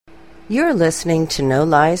You're listening to No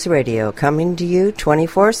Lies Radio, coming to you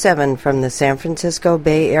 24/7 from the San Francisco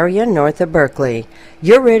Bay Area north of Berkeley.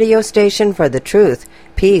 Your radio station for the truth,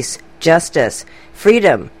 peace, justice,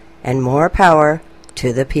 freedom, and more power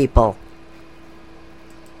to the people.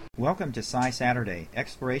 Welcome to PSI Saturday,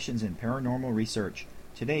 Explorations in Paranormal Research.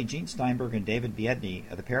 Today, Gene Steinberg and David Biedny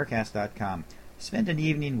of theparacast.com spend an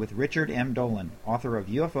evening with Richard M. Dolan, author of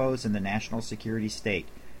UFOs and the National Security State.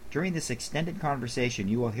 During this extended conversation,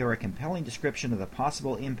 you will hear a compelling description of the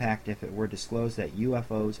possible impact if it were disclosed that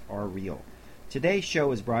UFOs are real. Today's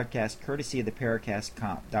show is broadcast courtesy of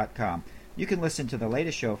theparacast.com. You can listen to the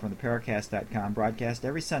latest show from theparacast.com, broadcast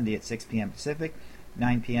every Sunday at 6 p.m. Pacific,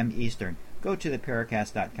 9 p.m. Eastern. Go to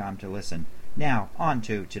theparacast.com to listen. Now, on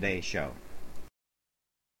to today's show.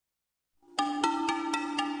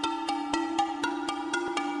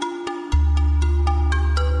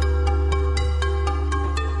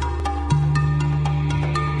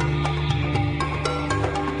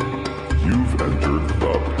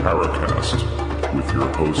 Paracast with your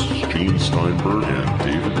hosts Gene Steinberg and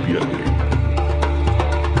David Biedny.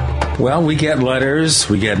 Well, we get letters,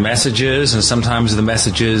 we get messages, and sometimes the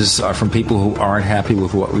messages are from people who aren't happy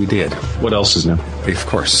with what we did. What else is new? Of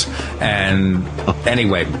course. And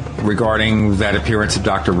anyway, regarding that appearance of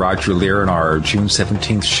Dr. Roger Leir in our June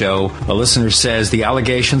 17th show, a listener says the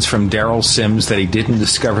allegations from Daryl Sims that he didn't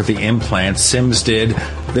discover the implant, Sims did,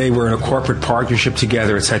 they were in a corporate partnership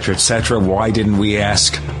together, etc., etc. Why didn't we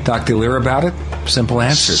ask Dr. Leir about it? Simple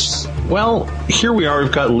answer. Well, here we are.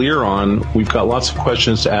 We've got Leir on. We've got lots of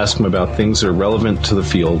questions to ask him about things that are relevant to the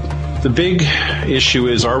field. The big issue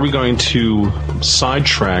is, are we going to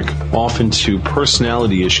sidetrack off into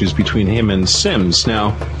personality issues between him and Sims?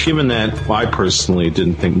 Now, given that I personally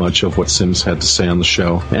didn't think much of what Sims had to say on the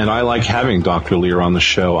show, and I like having Dr. Leir on the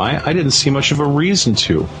show, I didn't see much of a reason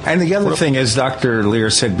to. And the other thing is, Dr. Leir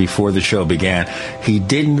said before the show began, he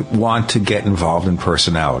didn't want to get involved in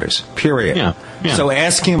personalities, period. Yeah. So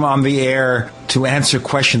asking him on the air to answer a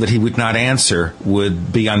question that he would not answer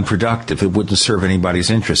would be unproductive. It wouldn't serve anybody's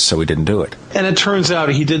interest, so he didn't do it. And it turns out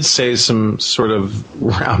he did say some sort of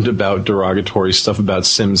roundabout derogatory stuff about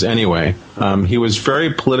Sims anyway. He was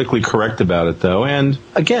very politically correct about it, though. And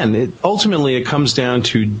again, ultimately it comes down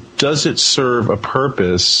to, does it serve a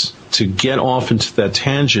purpose to get off into that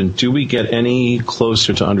tangent? Do we get any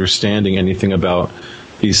closer to understanding anything about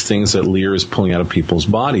these things that Leir is pulling out of people's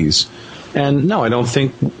bodies? And no, I don't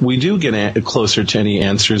think we do get closer to any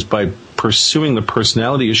answers by pursuing the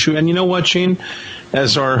personality issue. And you know what, Gene?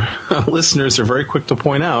 As our listeners are very quick to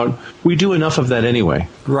point out, we do enough of that anyway.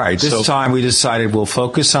 Right. This time we decided we'll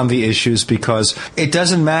focus on the issues because it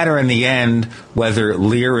doesn't matter in the end whether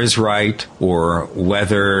Leir is right or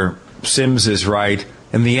whether Sims is right.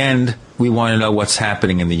 In the end, we want to know what's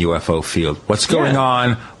happening in the UFO field. What's going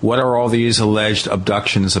on? What are all these alleged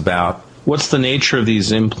abductions about? What's the nature of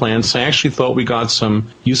these implants? I actually thought we got some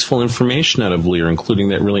useful information out of Leir, including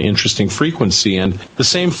that really interesting frequency. And the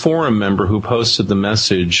same forum member who posted the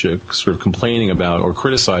message sort of complaining about or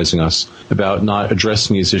criticizing us about not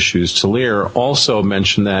addressing these issues to Leir also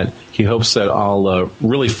mentioned that he hopes that I'll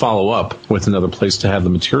really follow up with another place to have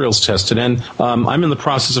the materials tested. And I'm in the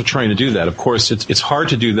process of trying to do that. Of course, it's hard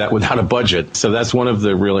to do that without a budget. So that's one of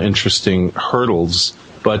the really interesting hurdles.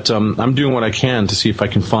 But I'm doing what I can to see if I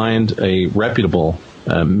can find a reputable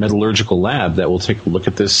metallurgical lab that will take a look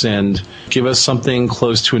at this and give us something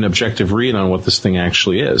close to an objective read on what this thing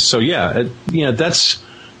actually is. So, that's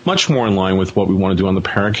much more in line with what we want to do on the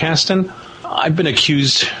Paracast. And I've been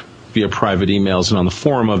accused via private emails and on the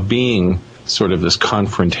forum of being sort of this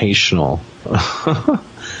confrontational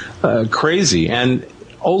crazy. And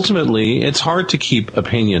ultimately, it's hard to keep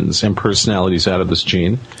opinions and personalities out of this,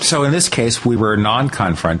 Gene. So in this case, we were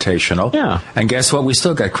non-confrontational. Yeah. And guess what? We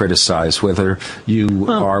still got criticized. Whether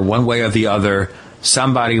you are one way or the other,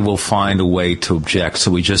 somebody will find a way to object.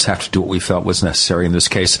 So we just have to do what we felt was necessary. In this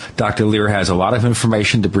case, Dr. Leir has a lot of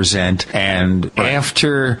information to present. And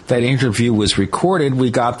after that interview was recorded,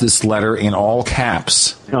 we got this letter in all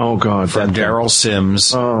caps. Oh, God. From Daryl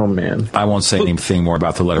Sims. Oh, man. I won't say anything more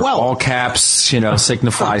about the letter. Well, all caps,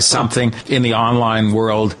 signifies something in the online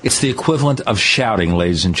world. It's the equivalent of shouting,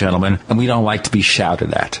 ladies and gentlemen, and we don't like to be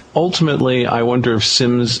shouted at. Ultimately, I wonder if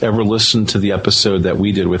Sims ever listened to the episode that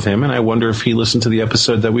we did with him, and I wonder if he listened to the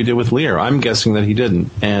episode that we did with Leir. I'm guessing that he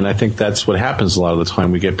didn't, and I think that's what happens a lot of the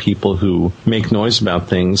time. We get people who make noise about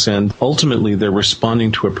things, and ultimately they're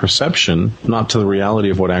responding to a perception, not to the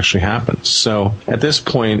reality of what actually happens. So at this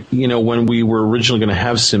point, point, when we were originally going to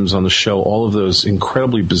have Sims on the show, all of those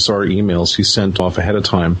incredibly bizarre emails he sent off ahead of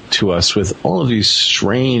time to us with all of these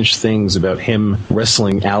strange things about him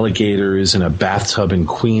wrestling alligators in a bathtub in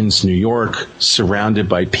Queens, New York, surrounded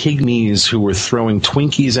by pygmies who were throwing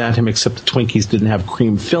Twinkies at him, except the Twinkies didn't have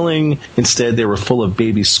cream filling. Instead, they were full of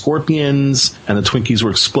baby scorpions, and the Twinkies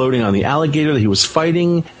were exploding on the alligator that he was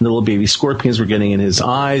fighting, and the little baby scorpions were getting in his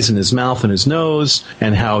eyes and his mouth and his nose,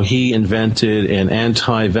 and how he invented an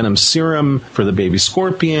anti-venom serum for the baby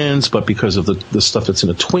scorpions, but because of the stuff that's in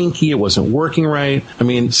a Twinkie, it wasn't working right. I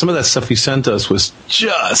mean, some of that stuff he sent us was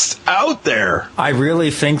just out there. I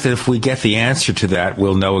really think that if we get the answer to that,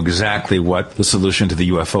 we'll know exactly what the solution to the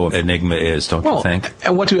UFO enigma is, don't you think?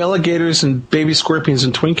 And what do alligators and baby scorpions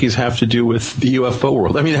and Twinkies have to do with the UFO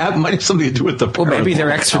world? I mean, it might have something to do with the... Well, maybe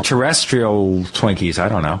they're extraterrestrial Twinkies. I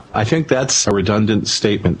don't know. I think that's a redundant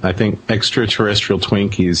statement. I think extraterrestrial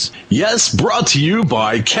Twinkies. Yes, brought to you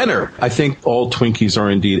by Kenner. I think all Twinkies are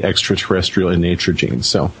indeed extraterrestrial in nature, Gene.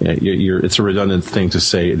 So it's a redundant thing to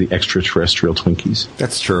say the extraterrestrial Twinkies.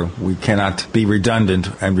 That's true. We cannot be redundant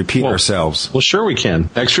and repeat ourselves. Well, sure we can.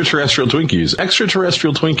 Extraterrestrial Twinkies.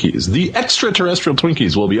 Extraterrestrial Twinkies. The extraterrestrial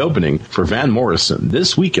Twinkies will be opening for Van Morrison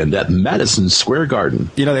this weekend at Madison Square Garden.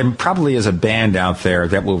 There probably is a band out there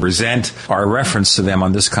that will resent our reference to them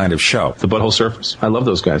on this kind of show. The Butthole Surfers. I love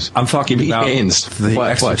those guys. I'm talking about the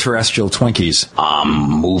extraterrestrial Twinkies. I'm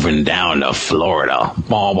moving down to Florida.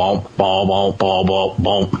 Ball, ball, ball, ball, ball, ball,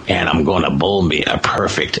 ball. And I'm going to bowl me a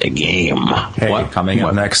perfect game. Hey, coming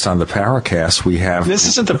up next on the Paracast, we have... This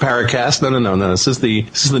isn't the Paracast. No. This is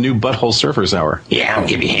the new Butthole Surfers Hour. Yeah, I'm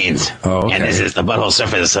Gibby Haynes. Oh, okay. And this is the Butthole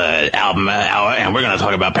Surfers album hour, and we're going to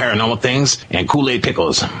talk about paranormal things and Kool-Aid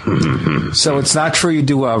pickles. So it's not true you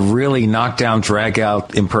do a really knockdown,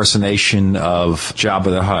 drag-out impersonation of Jabba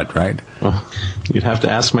the Hutt, right? Well, you'd have to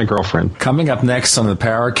ask my girlfriend. Coming up next on the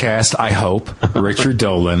Paracast, I hope, Richard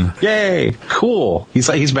Dolan. Yay! Cool. He's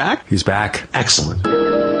back? He's back. Excellent.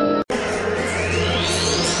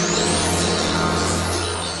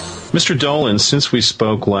 Mr. Dolan, since we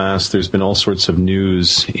spoke last, there's been all sorts of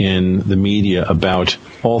news in the media about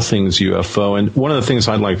all things UFO. And one of the things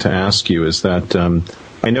I'd like to ask you is that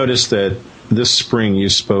I noticed that this spring you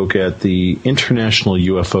spoke at the International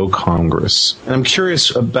UFO Congress. And I'm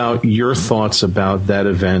curious about your thoughts about that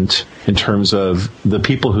event in terms of the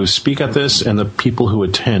people who speak at this and the people who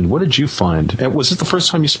attend. What did you find? Was it the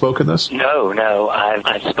first time you spoke at this? No.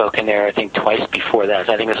 I've spoken there, I think, twice before that.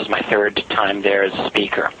 I think this is my third time there as a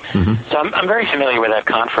speaker. Mm-hmm. So I'm very familiar with that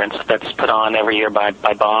conference that's put on every year by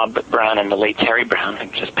Bob Brown and the late Terry Brown,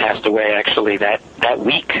 who just passed away, actually, that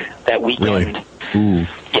weekend. Really? Ooh.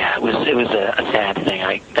 Yeah, it was a sad thing.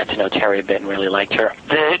 I got to know Terry a bit and really liked her.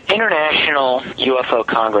 The International UFO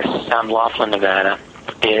Congress out in Laughlin, Nevada,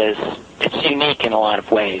 it's unique in a lot of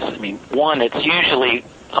ways. I mean, one, it's usually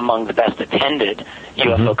among the best attended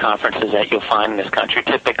UFO conferences that you'll find in this country.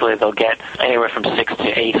 Typically, they'll get anywhere from 600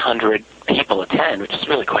 to 800 people attend, which is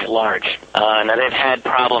really quite large. Now, they've had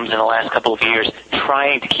problems in the last couple of years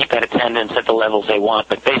trying to keep that attendance at the levels they want,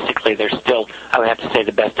 but basically they're still, I would have to say,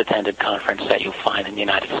 the best attended conference that you'll find in the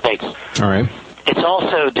United States. All right. It's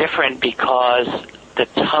also different because the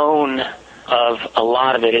tone of a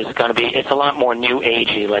lot of it is going to be, it's a lot more new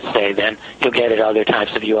agey, let's say, than you'll get at other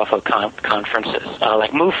types of UFO conferences.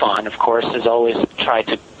 Like MUFON, of course, has always tried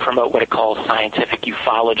to promote what it calls scientific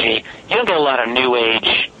ufology. You don't get a lot of new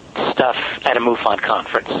age stuff at a MUFON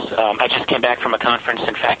conference. I just came back from a conference,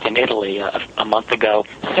 in fact, in Italy a month ago.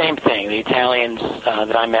 Same thing. The Italians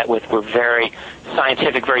that I met with were very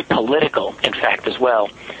scientific, very political, in fact, as well,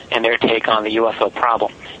 in their take on the UFO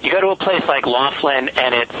problem. You go to a place like Laughlin,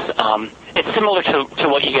 and it's similar to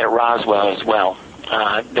what you get at Roswell as well.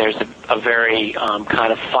 There's a very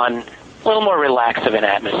kind of fun, a little more relaxed of an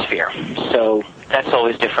atmosphere. So that's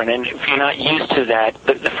always different. And if you're not used to that,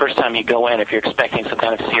 the first time you go in, if you're expecting some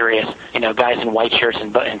kind of serious, guys in white shirts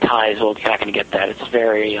and ties, well, you're not going to get that. It's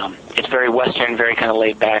very Western, very kind of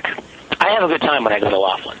laid back. I have a good time when I go to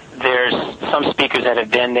Laughlin. There's some speakers that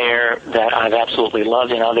have been there that I've absolutely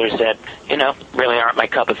loved, and others that, really aren't my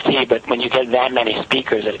cup of tea. But when you get that many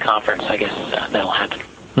speakers at a conference, I guess that'll happen.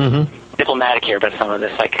 Mm-hmm. Diplomatic here about some of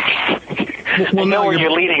this. I know where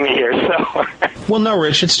you're leading me here. So. Well, no,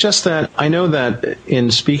 Rich. It's just that I know that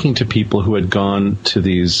in speaking to people who had gone to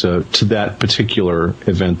these to that particular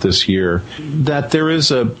event this year, that there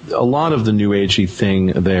is a lot of the new agey thing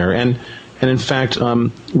there, and in fact,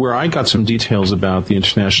 where I got some details about the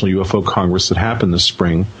International UFO Congress that happened this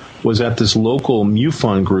spring was at this local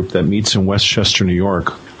MUFON group that meets in Westchester, New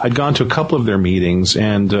York. I'd gone to a couple of their meetings,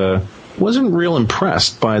 and wasn't real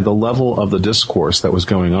impressed by the level of the discourse that was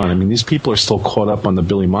going on. I mean, these people are still caught up on the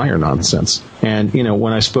Billy Meyer nonsense. And,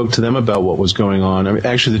 when I spoke to them about what was going on,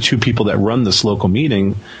 actually the two people that run this local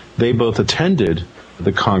meeting, they both attended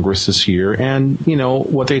the Congress this year. And,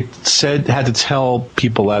 what they had to tell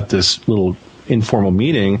people at this little informal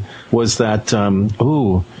meeting was that,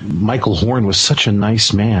 Michael Horn was such a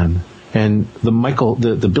nice man. And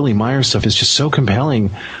the Billy Meyer stuff is just so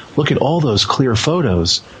compelling. Look at all those clear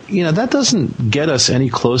photos. That doesn't get us any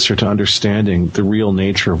closer to understanding the real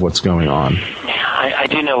nature of what's going on. Yeah, I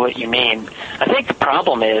do know what you mean. I think the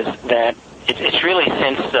problem is that it's really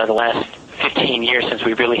since the last 15 years since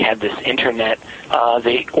we really had this internet,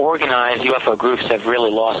 the organized UFO groups have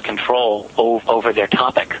really lost control over their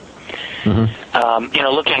topic.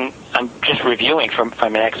 Mm-hmm. I'm just reviewing from my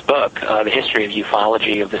next book, The History of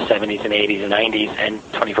Ufology of the 70s and 80s and 90s and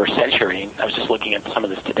 21st century. I was just looking at some of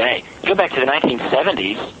this today. Go back to the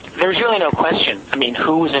 1970s, there was really no question. I mean,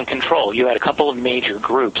 who was in control? You had a couple of major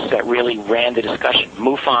groups that really ran the discussion.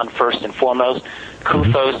 MUFON, first and foremost.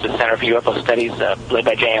 CUFOS, the Center for UFO Studies, led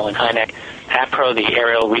by J. Allen Hynek. APRO, the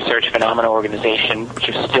Aerial Research Phenomena Organization, which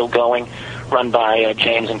is still going, run by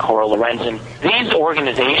James and Coral Lorenzen. These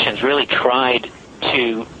organizations really tried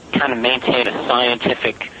to kind of maintain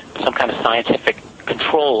some kind of scientific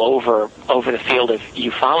control over the field of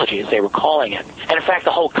ufology, as they were calling it. And in fact,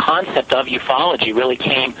 the whole concept of ufology really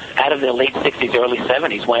came out of the late 60s, early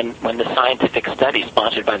 70s, when the scientific study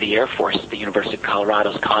sponsored by the Air Force, the University of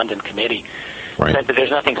Colorado's Condon Committee, said that there's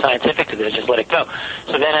nothing scientific to this, just let it go.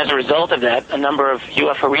 So then as a result of that, a number of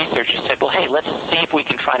UFO researchers said, well, hey, let's see if we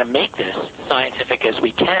can try to make this scientific as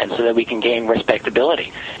we can so that we can gain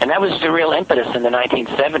respectability. And that was the real impetus in the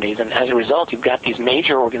 1970s. And as a result, you've got these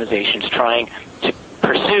major organizations trying to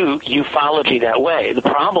pursue ufology that way. The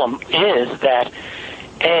problem is that,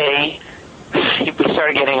 we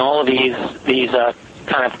started getting all of these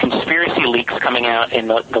kind of conspiracy leaks coming out in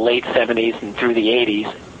the late 70s and through the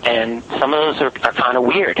 80s. And some of those are kind of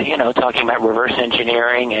weird, talking about reverse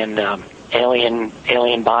engineering and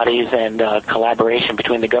alien bodies and collaboration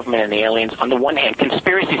between the government and the aliens. On the one hand,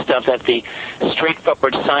 conspiracy stuff that the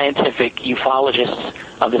straightforward scientific ufologists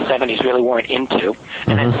of the 70s really weren't into.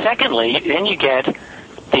 And then secondly, then you get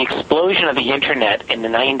the explosion of the Internet in the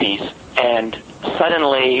 90s, and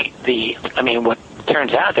suddenly what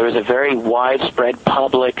turns out there was a very widespread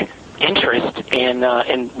public interest in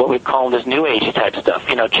what we call this New Age type stuff,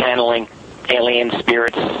 channeling alien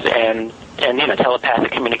spirits and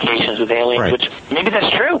telepathic communications with aliens, right. Which maybe that's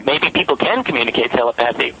true. Maybe people can communicate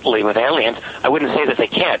telepathically with aliens. I wouldn't say that they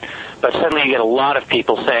can't, but suddenly you get a lot of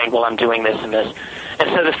people saying, well, I'm doing this and this. And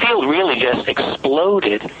so the field really just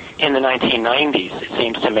exploded in the 1990s, it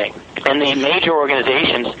seems to me. And the major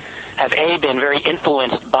organizations have, been very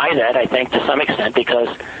influenced by that, I think, to some extent, because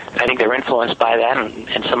I think they're influenced by that,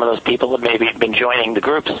 and some of those people have maybe been joining the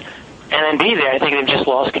groups. And then B, I think they've just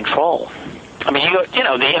lost control. I mean,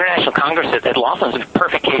 the International Congress at Laughlin is a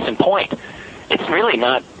perfect case in point. It's really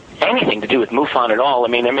not anything to do with MUFON at all. I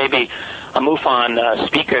mean, there may be a MUFON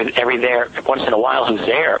speaker once in a while who's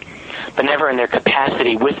there, but never in their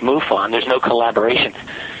capacity with MUFON. There's no collaboration.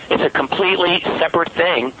 It's a completely separate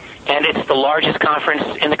thing, and it's the largest conference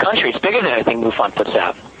in the country. It's bigger than anything MUFON puts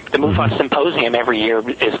out. The MUFON Symposium every year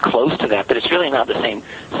is close to that, but it's really not the same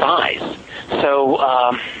size.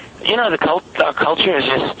 So, the culture is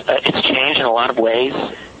just, it's changed in a lot of ways,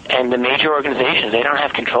 and the major organizations, they don't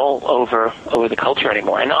have control over the culture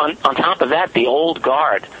anymore. And on top of that, the old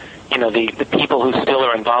guard, the people who still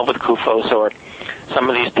are involved with CUFOS, or some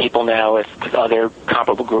of these people now with other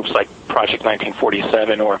comparable groups like Project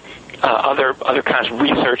 1947 or other kinds of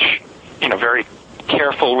research, very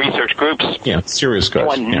careful research groups. Yeah, serious guys.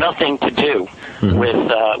 Want nothing to do with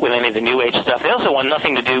any of the New Age stuff. They also want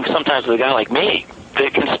nothing to do sometimes with a guy like me. The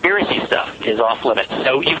conspiracy stuff is off limits.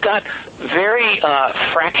 So you've got very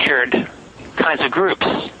fractured kinds of groups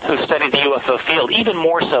who study the UFO field, even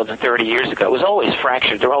more so than 30 years ago. It was always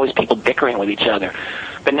fractured. There were always people bickering with each other.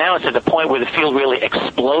 But now it's at the point where the field really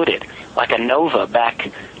exploded like a nova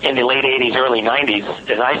back in the late 80s, early 90s,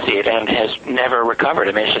 as I see it, and has never recovered.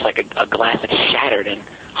 I mean, it's just like a glass that's shattered in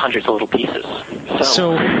hundreds of little pieces.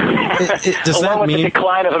 So does that mean... with the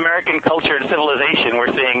decline of American culture and civilization,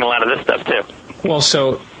 we're seeing a lot of this stuff, too. Well,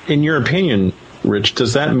 so in your opinion, Rich,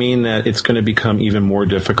 does that mean that it's going to become even more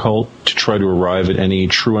difficult to try to arrive at any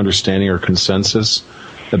true understanding or consensus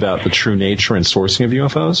about the true nature and sourcing of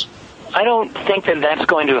UFOs? I don't think that that's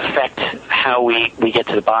going to affect how we get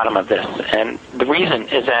to the bottom of this. And the reason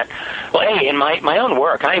is that, in my own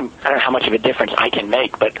work, I don't know how much of a difference I can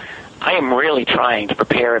make, but I am really trying to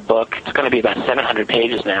prepare a book. It's going to be about 700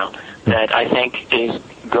 pages now that I think is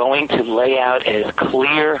going to lay out as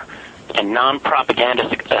clear and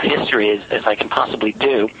non-propagandistic a history as I can possibly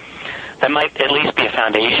do, that might at least be a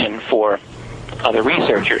foundation for other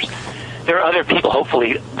researchers. There are other people,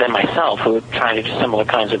 hopefully, than myself who are trying to do similar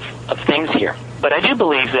kinds of things here. But I do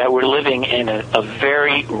believe that we're living in a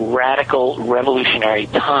very radical, revolutionary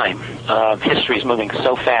time. History is moving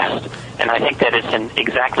so fast, and I think that it's in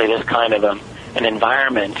exactly this kind of an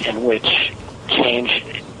environment in which change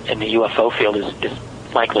in the UFO field is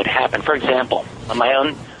likely to happen. For example, my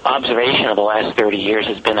own observation of the last 30 years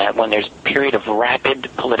has been that when there's a period of rapid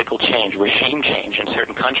political change, regime change in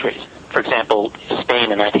certain countries, for example,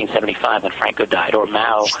 Spain in 1975 when Franco died, or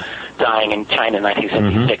Mao dying in China in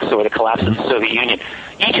 1976, or the collapse of the Soviet Union,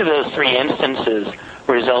 each of those three instances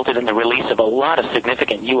resulted in the release of a lot of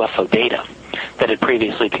significant UFO data that had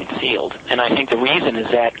previously been concealed. And I think the reason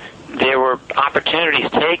is that there were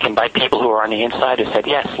opportunities taken by people who are on the inside who said,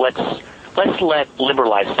 yes, let's let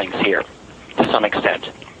liberalize things here to some extent.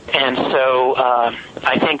 And so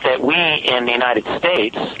I think that we in the United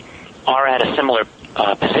States are at a similar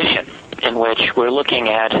position in which we're looking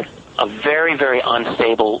at a very, very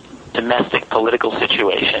unstable domestic political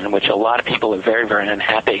situation in which a lot of people are very, very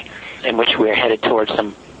unhappy, in which we're headed towards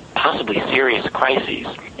some possibly serious crises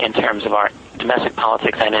in terms of our domestic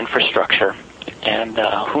politics and infrastructure. And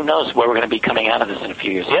who knows where we're going to be coming out of this in a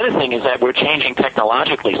few years. The other thing is that we're changing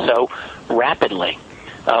technologically so rapidly.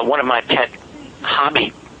 One of my pet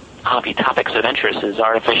hobby topics of interest is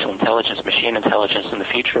artificial intelligence, machine intelligence, and the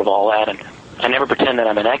future of all that. And I never pretend that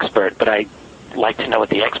I'm an expert, but I like to know what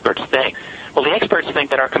the experts think. Well, the experts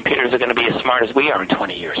think that our computers are going to be as smart as we are in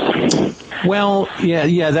 20 years. Well,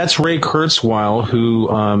 yeah, that's Ray Kurzweil,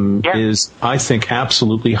 who is, I think,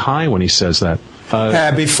 absolutely high when he says that.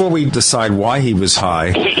 Before we decide why he was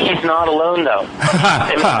high. He's not alone, though.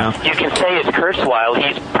 You can say it's Kurzweil.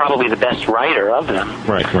 He's probably the best writer of them.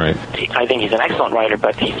 Right. I think he's an excellent writer,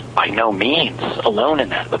 but he's by no means alone in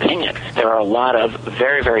that opinion. There are a lot of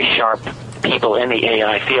very, very sharp people in the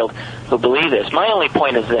AI field who believe this. My only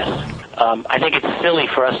point is this. I think it's silly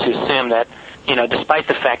for us to assume that, despite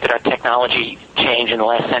the fact that our technology change in the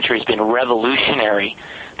last century has been revolutionary,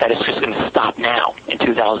 that it's just going to stop now in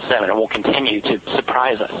 2007 and will continue to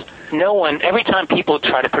surprise us. Every time people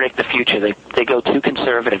try to predict the future, they go too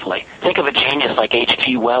conservatively. Think of a genius like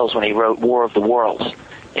H.G. Wells when he wrote War of the Worlds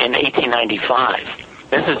in 1895.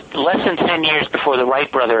 This is less than 10 years before the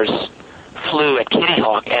Wright brothers flew at Kitty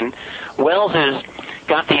Hawk, and Wells has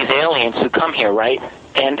got these aliens who come here, right?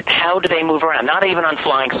 And how do they move around? Not even on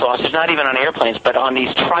flying saucers, not even on airplanes, but on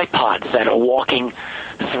these tripods that are walking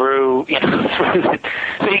through,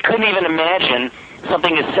 so you couldn't even imagine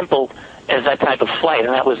something as simple as that type of flight,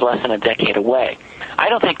 and that was less than a decade away. I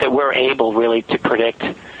don't think that we're able really to predict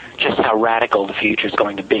just how radical the future is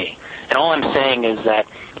going to be. And all I'm saying is that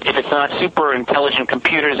if it's not super intelligent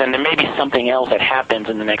computers, and there may be something else that happens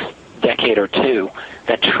in the next decade or two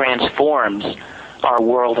that transforms our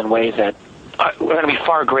world in ways that we're going to be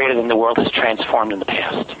far greater than the world has transformed in the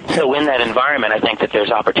past. So in that environment, I think that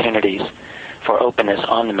there's opportunities for openness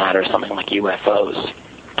on the matter, something like UFOs.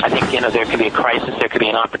 I think, there could be a crisis, there could be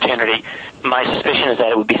an opportunity. My suspicion is that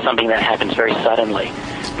it would be something that happens very suddenly,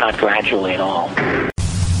 not gradually at all.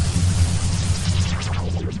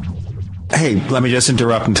 Hey, let me just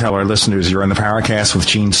interrupt and tell our listeners you're on the Powercast with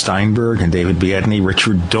Gene Steinberg and David Biedny.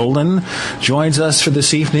 Richard Dolan joins us for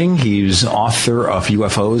this evening. He's author of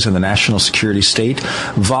UFOs and the National Security State,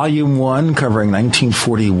 Volume 1, covering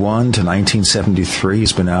 1941 to 1973.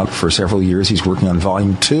 He's been out for several years. He's working on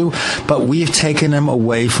Volume 2, but we've taken him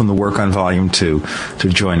away from the work on Volume 2 to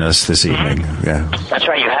join us this evening. Yeah. That's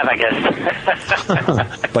right, you have, I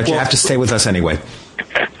guess. But you have to stay with us anyway.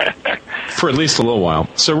 For at least a little while.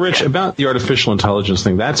 So, Rich, about the artificial intelligence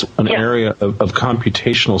thing, that's an area of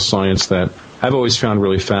computational science that I've always found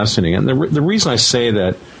really fascinating. And the reason I say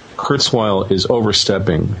that Kurzweil is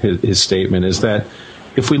overstepping his statement is that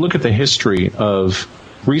if we look at the history of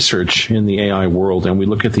research in the AI world and we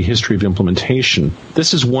look at the history of implementation,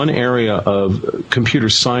 this is one area of computer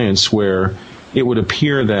science where it would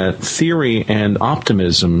appear that theory and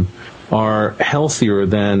optimism are healthier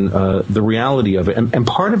than the reality of it. And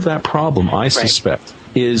part of that problem, I suspect,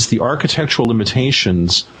 is the architectural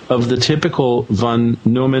limitations of the typical von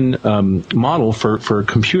Neumann model for a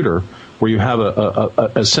computer, where you have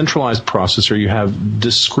a centralized processor, you have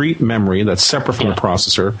discrete memory that's separate from the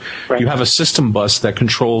processor, you have a system bus that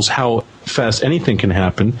controls how fast anything can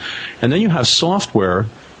happen, and then you have software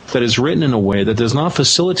that is written in a way that does not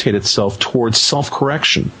facilitate itself towards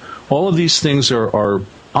self-correction. All of these things are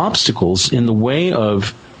obstacles in the way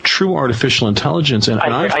of true artificial intelligence. And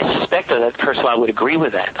I suspect that Kurzweil would agree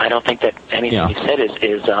with that. I don't think that anything he said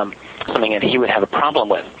is something that he would have a problem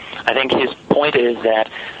with. I think his point is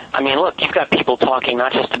that, I mean, look, you've got people talking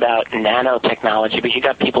not just about nanotechnology, but you've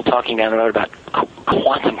got people talking down the road about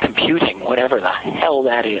quantum computing, whatever the hell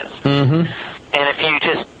that is. Mm-hmm. And if you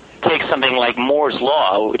just take something like Moore's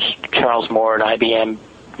Law, which Charles Moore at IBM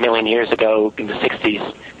a million years ago in the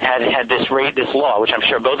 60s had this law, which I'm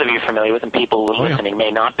sure both of you are familiar with, and people listening may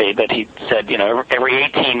not be, but he said, every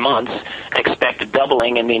 18 months expect a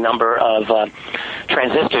doubling in the number of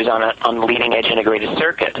transistors on the leading edge integrated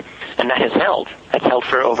circuit. And that has held. That's held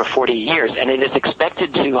for over 40 years, and it is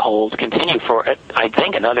expected to continue for, I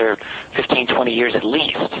think, another 15, 20 years at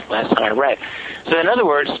least, last time I read. So in other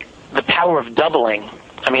words, the power of doubling,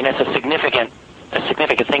 I mean, that's a significant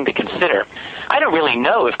thing to consider. I don't really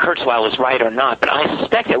know if Kurzweil is right or not, but I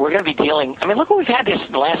suspect that we're going to be dealing, I mean, look what we've had this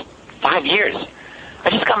in the last 5 years. I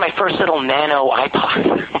just got my first little nano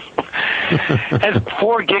iPod. It has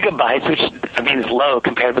 4 gigabytes, which, I mean, is low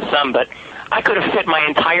compared with some, but I could have fit my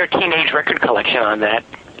entire teenage record collection on that.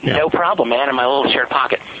 Yeah. No problem, man, in my little shared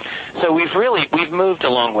pocket. So we've moved a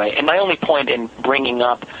long way. And my only point in bringing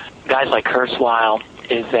up guys like Kurzweil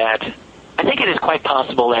is that I think it is quite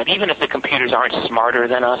possible that even if the computers aren't smarter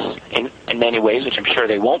than us in many ways, which I'm sure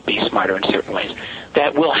they won't be smarter in certain ways,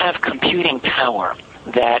 that we'll have computing power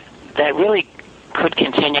that really could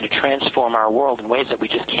continue to transform our world in ways that we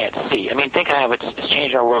just can't see. I mean, think of how it's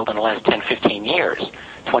changed our world in the last 10, 15 years,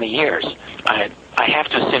 20 years. I have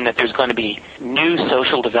to assume that there's going to be new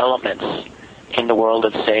social developments in the world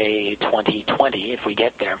of, say, 2020, if we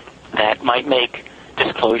get there, that might make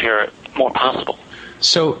disclosure more possible.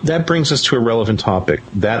 So that brings us to a relevant topic,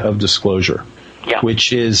 that of disclosure,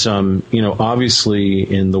 which is, obviously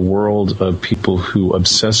in the world of people who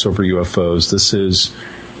obsess over UFOs, this is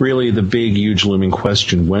really the big, huge, looming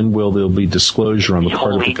question. When will there be disclosure on the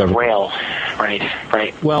part of the government?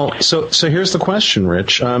 Right. Well, so here's the question,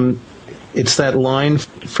 Rich. It's that line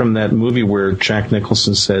from that movie where Jack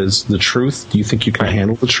Nicholson says, the truth. Do you think you can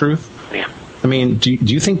handle the truth? Yeah. I mean, do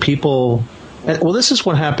you think people... Well, this is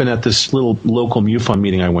what happened at this little local MUFON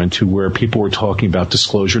meeting I went to where people were talking about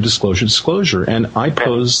disclosure. And I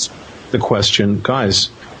posed the question, guys,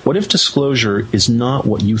 what if disclosure is not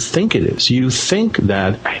what you think it is? You think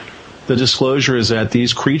that the disclosure is that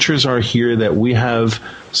these creatures are here, that we have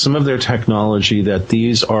some of their technology, that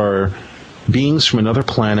these are beings from another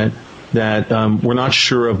planet, that we're not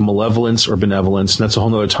sure of malevolence or benevolence, and that's a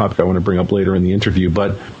whole other topic I want to bring up later in the interview.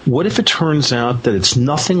 But what if it turns out that it's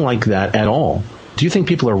nothing like that at all? Do you think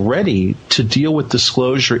people are ready to deal with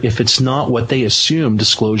disclosure if it's not what they assume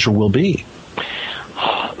disclosure will be?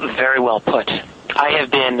 Very well put.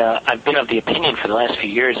 I've been of the opinion for the last few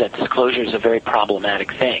years that disclosure is a very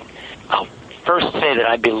problematic thing. I'll first say that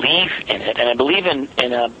I believe in it, and I believe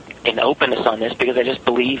in openness on this because I just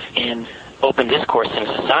believe in open discourse in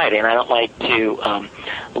a society, and I don't like to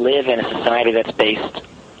live in a society that's based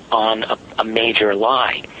on a major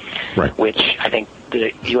lie, which I think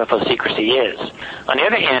the UFO secrecy is. On the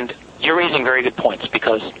other hand, you're raising very good points,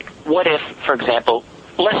 because what if, for example,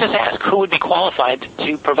 let's just ask, who would be qualified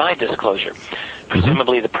to provide disclosure?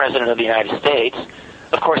 Presumably the President of the United States.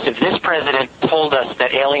 Of course, if this president told us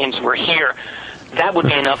that aliens were here, that would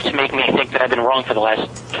be enough to make me think that I've been wrong for the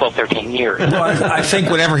last 12, 13 years. Well, I think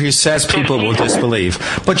whatever he says, people will disbelieve.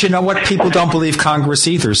 But you know what? People don't believe Congress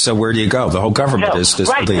either, so where do you go? The whole government is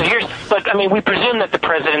disbelieved. Right, but I mean, we presume that the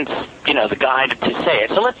president's, the guy to say it.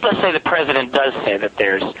 So let's say the president does say that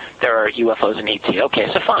there are UFOs in ET.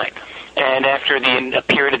 Okay, so fine. And after a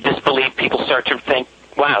period of disbelief, people start to think,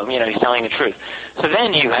 wow, he's telling the truth. So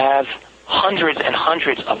then you have hundreds and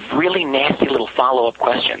hundreds of really nasty little follow-up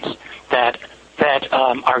questions that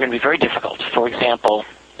are going to be very difficult. For example,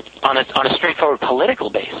 on a straightforward political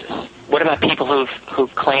basis, what about people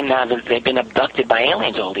who've claimed now that they've been abducted by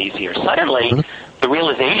aliens all these years? Suddenly, the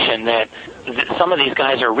realization that some of these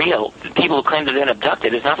guys are real, people who claim that they've been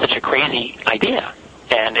abducted, is not such a crazy idea.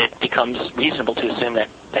 And it becomes reasonable to assume that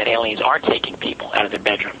aliens are taking people out of their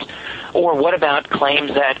bedrooms. Or what about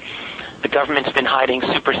claims that the government's been hiding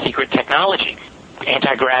super secret technology,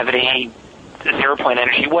 anti-gravity, zero-point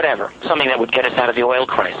energy, whatever, something that would get us out of the oil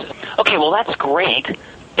crisis. Okay, well, that's great,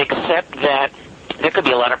 except that there could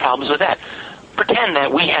be a lot of problems with that. Pretend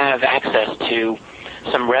that we have access to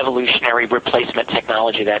some revolutionary replacement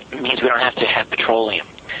technology that means we don't have to have petroleum.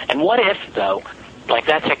 And what if, though, like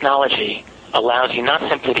that technology allows you not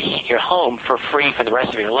simply to heat your home for free for the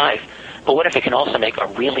rest of your life, but what if it can also make a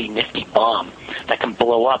really nifty bomb that can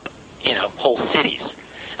blow up, whole cities?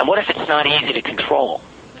 And what if it's not easy to control?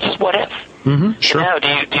 Just what if? Sure. So now,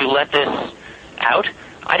 do you let this out,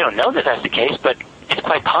 I don't know that that's the case, but it's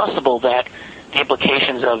quite possible that the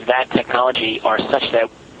implications of that technology are such that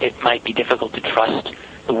it might be difficult to trust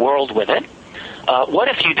the world with it. What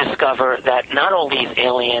if you discover that not all these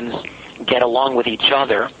aliens get along with each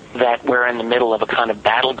other, that we're in the middle of a kind of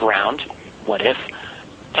battleground? What if?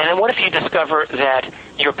 And then what if you discover that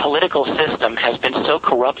your political system has been so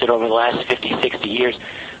corrupted over the last 50, 60 years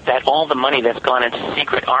that all the money that's gone into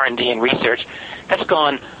secret R&D and research, that's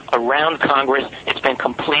gone around Congress, it's been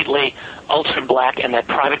completely ultra-black, and that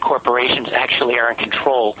private corporations actually are in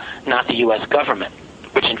control, not the U.S. government,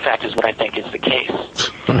 which in fact is what I think is the case.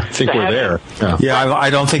 I think we're there. Yeah, I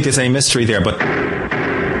don't think there's any mystery there, but...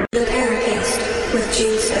 The Paracast with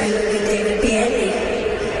Gene Steinberg and David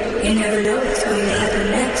Biedny. You never know what's going to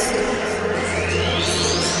happen next.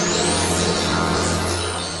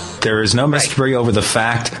 There is no mystery over the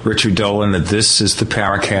fact, Richard Dolan, that this is the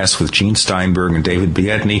Paracast with Gene Steinberg and David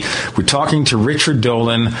Biedny. We're talking to Richard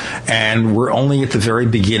Dolan, and we're only at the very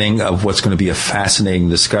beginning of what's going to be a fascinating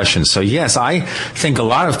discussion. So, yes, I think a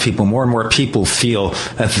lot of people, more and more people, feel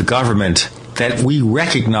that the government that we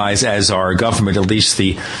recognize as our government, at least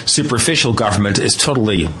the superficial government, is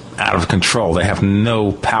totally out of control. They have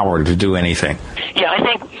no power to do anything. Yeah, I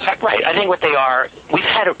think what they are, we've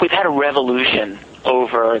had a revolution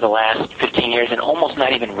over the last 15 years and almost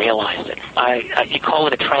not even realized it. You call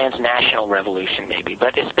it a transnational revolution, maybe,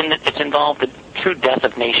 but it's involved the true death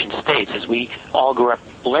of nation states as we all grew up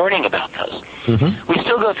learning about those. Mm-hmm. We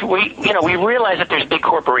still go through. We realize that there's big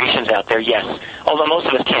corporations out there, yes, although most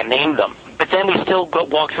of us can't name them. But then we still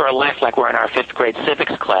walk through our life like we're in our 5th grade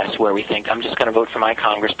civics class, where we think, I'm just going to vote for my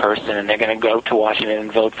congressperson, and they're going to go to Washington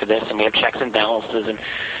and vote for this, and we have checks and balances, and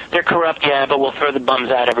they're corrupt, yeah, but we'll throw the bums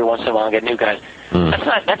out every once in a while and get new guys.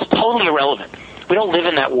 That's totally irrelevant. We don't live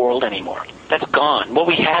in that world anymore. That's gone. What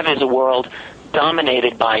we have is a world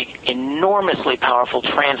dominated by enormously powerful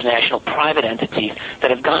transnational private entities that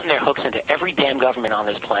have gotten their hooks into every damn government on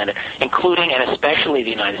this planet, including and especially the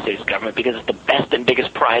United States government, because it's the best and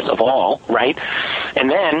biggest prize of all, right? And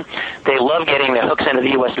then they love getting their hooks into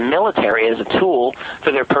the U.S. military as a tool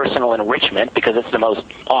for their personal enrichment, because it's the most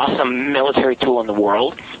awesome military tool in the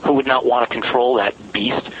world. Who would not want to control that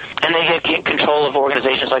beast? And they get control of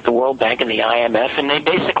organizations like the World Bank and the IMF, and they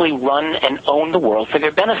basically run and own the world for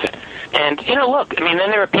their benefit. And, look, then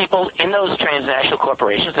there are people in those transnational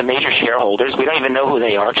corporations, the major shareholders. We don't even know who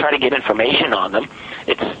they are. Try to get information on them.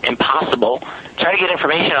 It's impossible. Try to get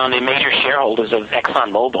information on the major shareholders of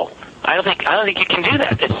ExxonMobil. I don't think you can do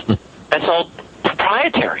that. That's all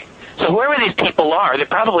proprietary. So whoever these people are, they're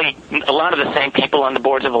probably a lot of the same people on the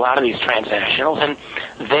boards of a lot of these transnationals,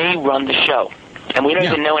 and they run the show. And we don't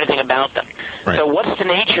even know anything about them. Right. So what's the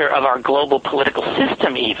nature of our global political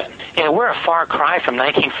system even? We're a far cry from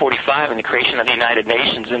 1945 and the creation of the United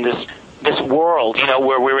Nations and this world,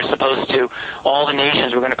 where we were supposed to, all the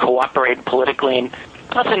nations were going to cooperate politically. And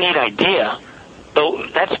that's a neat idea,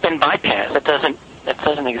 but that's been bypassed. That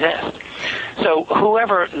doesn't exist. So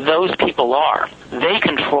whoever those people are, they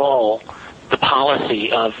control the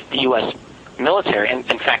policy of the U.S. military. And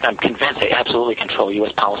in fact, I'm convinced they absolutely control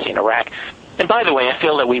U.S. policy in Iraq. And by the way, I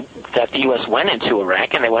feel that the U.S. went into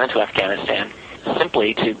Iraq and they went into Afghanistan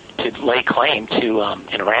simply to lay claim to,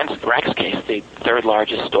 in Iraq's case, the 3rd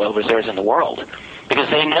largest oil reserves in the world. Because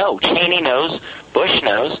they know, Cheney knows, Bush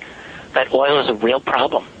knows, that oil is a real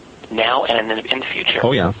problem now and in the future.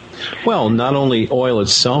 Oh, yeah. Well, not only oil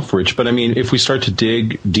itself, Rich, but if we start to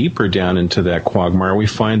dig deeper down into that quagmire, we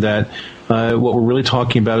find that what we're really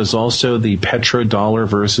talking about is also the petrodollar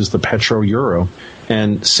versus the petro-euro,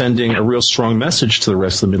 and sending a real strong message to the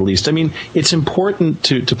rest of the Middle East. It's important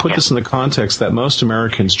to put this in the context that most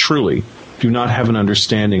Americans truly do not have an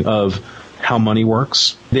understanding of how money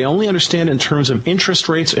works. They only understand in terms of interest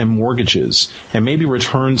rates and mortgages, and maybe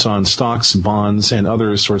returns on stocks, bonds, and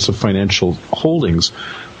other sorts of financial holdings.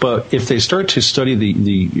 But if they start to study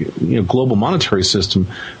the global monetary system,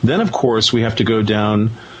 then of course we have to go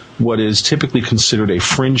down what is typically considered a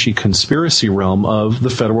fringy conspiracy realm of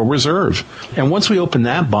the Federal Reserve. And once we open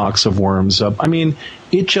that box of worms up,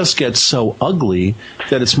 it just gets so ugly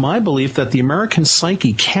that it's my belief that the American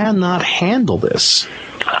psyche cannot handle this.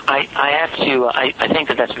 I think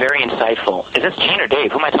that's very insightful. Is this Gene or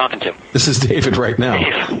Dave? Who am I talking to? This is David right now.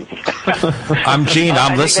 I'm Gene.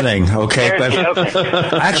 I'm listening. Okay.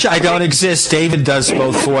 Actually, I don't exist. David does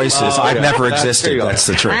both voices. I've never existed. That's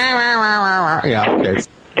the truth. Yeah, okay.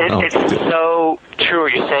 It's so true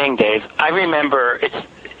what you're saying, Dave. I remember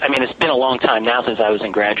I mean, it's been a long time now since I was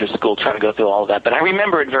in graduate school trying to go through all of that, but I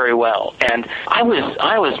remember it very well. And I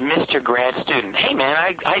was Mr. Grad Student. Hey, man,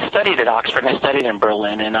 I studied at Oxford, and I studied in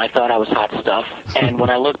Berlin, and I thought I was hot stuff. And when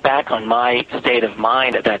I look back on my state of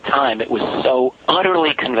mind at that time, it was so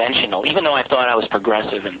utterly conventional, even though I thought I was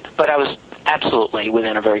progressive. But I was absolutely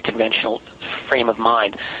within a very conventional frame of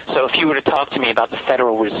mind. So if you were to talk to me about the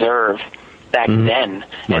Federal Reserve back then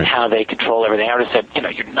and how they control everything, I would have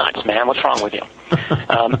said, you're nuts, man. What's wrong with you?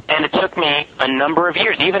 And it took me a number of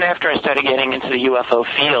years, even after I started getting into the UFO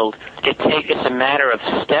field. It's a matter of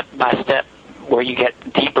step by step where you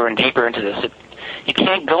get deeper and deeper into this. You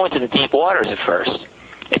can't go into the deep waters at first.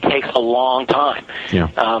 It takes a long time.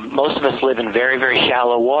 Yeah. Most of us live in very, very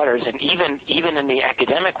shallow waters, and even in the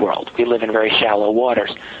academic world, we live in very shallow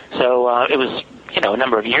waters. So it was, a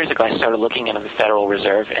number of years ago, I started looking into the Federal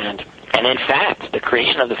Reserve, and in fact, the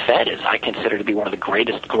creation of the Fed is, I consider, to be one of the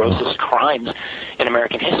greatest, grossest crimes in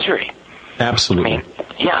American history. Absolutely. I mean,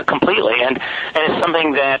 yeah, completely. And it's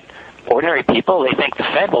something that ordinary people, they think the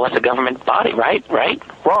Fed, well, that's a government body, right?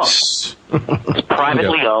 Wrong. It's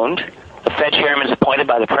privately owned. The Fed chairman is appointed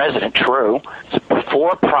by the president, true. It's a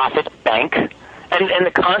for-profit bank. And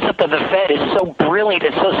the concept of the Fed is so brilliant,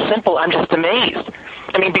 it's so simple, I'm just amazed.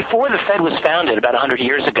 I mean, before the Fed was founded about 100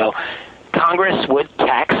 years ago, Congress would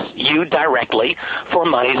tax you directly for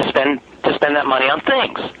money to spend that money on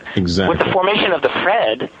things. Exactly. With the formation of the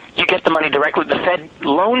Fed, you get the money directly. The Fed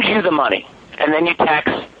loans you the money, and then you tax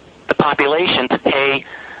the population to pay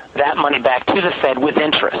that money back to the Fed with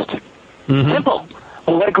interest. Simple.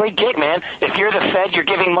 Well, what a great gig, man. If you're the Fed, you're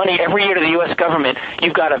giving money every year to the U.S. government.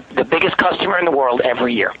 You've got the biggest customer in the world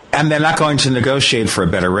every year. And they're not going to negotiate for a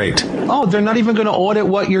better rate. Oh, they're not even going to audit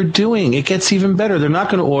what you're doing. It gets even better. They're not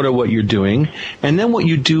going to audit what you're doing. And then what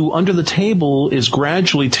you do under the table is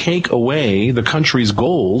gradually take away the country's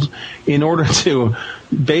gold in order to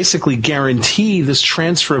basically guarantee this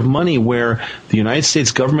transfer of money where the United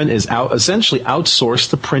States government is essentially outsourced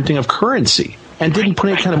the printing of currency and didn't put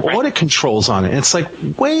any kind of audit controls on it. And it's like,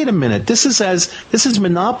 wait a minute, this is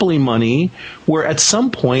monopoly money where at some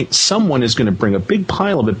point someone is going to bring a big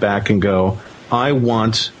pile of it back and go, I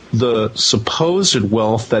want the supposed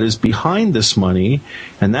wealth that is behind this money,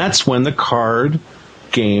 and that's when the card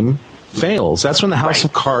game fails. That's when the house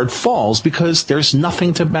of cards falls, because there's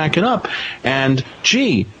nothing to back it up. And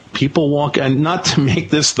people walk, and not to make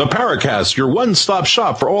this the Paracast, your one-stop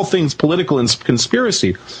shop for all things political and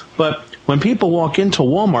conspiracy, but when people walk into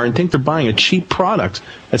Walmart and think they're buying a cheap product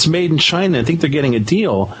that's made in China and think they're getting a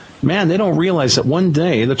deal, man, they don't realize that one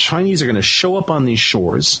day the Chinese are going to show up on these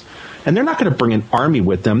shores, and they're not going to bring an army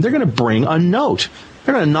with them. They're going to bring a note.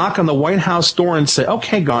 They're going to knock on the White House door and say,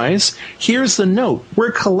 okay, guys, here's the note.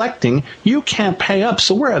 We're collecting. You can't pay up,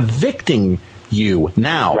 so we're evicting you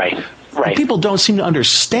now. Right. People don't seem to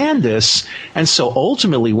understand this, and so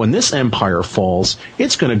ultimately when this empire falls,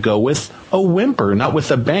 it's going to go with a whimper, not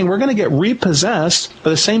with a bang. We're going to get repossessed by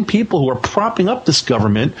the same people who are propping up this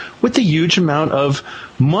government with the huge amount of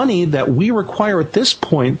money that we require at this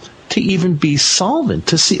point to even be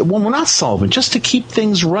solvent, we're not solvent, just to keep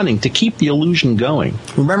things running, to keep the illusion going.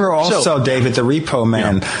 Remember also, David, the repo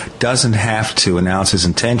man doesn't have to announce his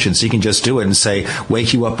intentions. He can just do it and say,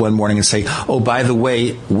 wake you up one morning and say, oh, by the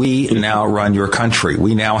way, we now run your country.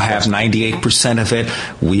 We now have 98% of it.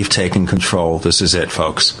 We've taken control. This is it,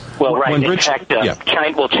 folks. Well, right. In fact,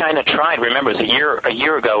 China tried, remember, it was a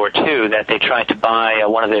year ago or two that they tried to buy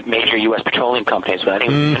one of the major U.S. petroleum companies. I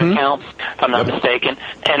think it was Unocal, if I'm not mistaken.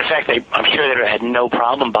 And in fact, I'm sure they had no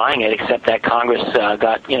problem buying it, except that Congress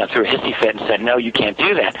got, threw a hissy fit and said, no, you can't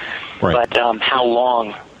do that. Right. But how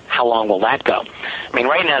long will that go? I mean,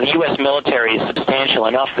 right now, the U.S. military is substantial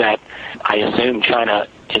enough that I assume China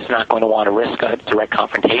is not going to want to risk a direct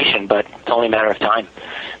confrontation, but it's only a matter of time.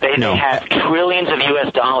 They have trillions of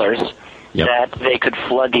U.S. dollars that they could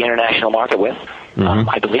flood the international market with,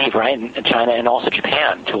 I believe, right? And China and also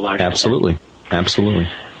Japan to a large extent. Absolutely.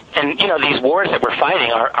 And, these wars that we're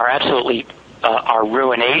fighting are absolutely our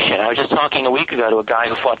ruination. I was just talking a week ago to a guy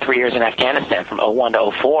who fought 3 years in Afghanistan from 2001 to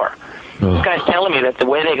 2004. This guy's telling me that the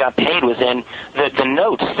way they got paid was in the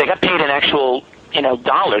notes. They got paid in actual,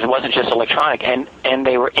 dollars. It wasn't just electronic. And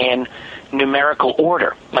they were in numerical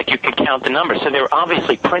order. Like you could count the numbers. So they were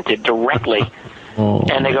obviously printed directly.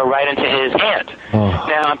 And they go right into his hand.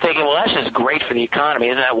 Now, I'm thinking, well, that's just great for the economy.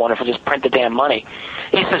 Isn't that wonderful? Just print the damn money.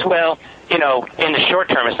 He says, well, in the short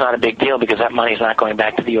term, it's not a big deal because that money is not going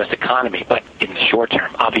back to the U.S. economy. But in the short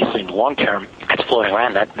term, obviously in the long term, it's floating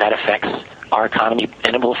around. That affects our economy,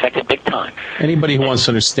 and it will affect it big time. Anybody who wants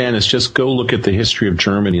to understand this, just go look at the history of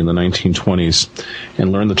Germany in the 1920s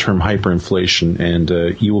and learn the term hyperinflation, and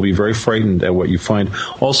you will be very frightened at what you find.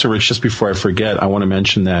 Also, Rich, just before I forget, I want to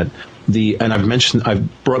mention that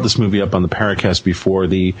I've brought this movie up on the Paracast before,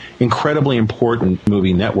 the incredibly important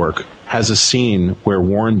movie Network has a scene where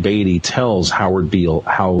Warren Beatty tells Howard Beale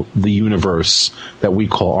how the universe that we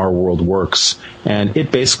call our world works. And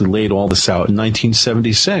it basically laid all this out in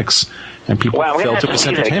 1976. And people felt it was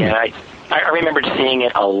entertainment. I remembered seeing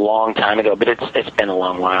it a long time ago, but it's been a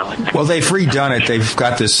long while. Well, they've redone it. They've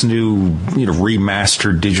got this new,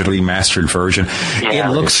 remastered, digitally mastered version. Yeah.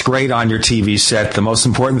 It looks great on your TV set. The most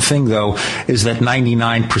important thing, though, is that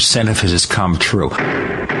 99% of it has come true.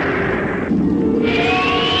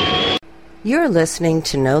 You're listening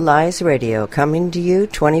to No Lies Radio, coming to you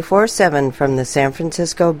 24/7 from the San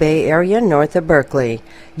Francisco Bay Area north of Berkeley.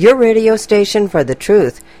 Your radio station for the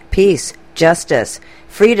truth, peace, justice,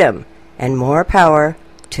 freedom, and more power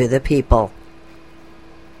to the people.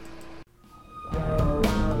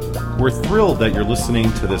 We're thrilled that you're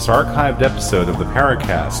listening to this archived episode of the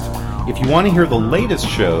Paracast. If you want to hear the latest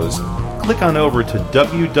shows, click on over to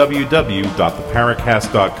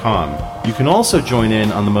www.theparacast.com. You can also join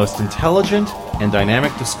in on the most intelligent and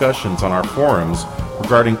dynamic discussions on our forums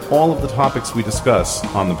regarding all of the topics we discuss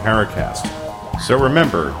on the Paracast. So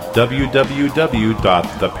remember,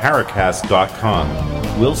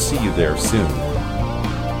 www.theparacast.com. We'll see you there soon.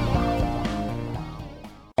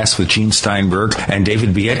 With Gene Steinberg and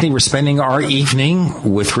David Biedny. We're spending our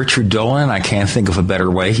evening with Richard Dolan. I can't think of a better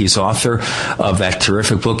way. He's author of that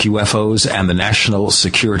terrific book, UFOs and the National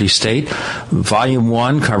Security State. Volume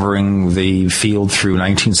 1, covering the field through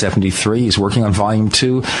 1973. He's working on Volume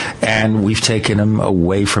 2, and we've taken him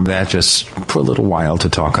away from that just for a little while to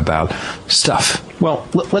talk about stuff. Well,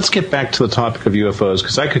 let's get back to the topic of UFOs,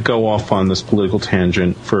 because I could go off on this political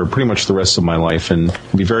tangent for pretty much the rest of my life, and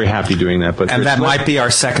be very happy doing that. But and that might be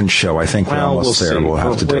our second show. I think we're almost there. We'll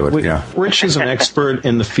have to do it. Yeah. Rich is an expert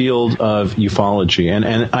in the field of ufology,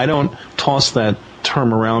 and I don't toss that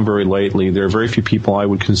term around very lightly. There are very few people I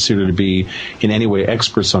would consider to be in any way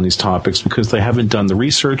experts on these topics, because they haven't done the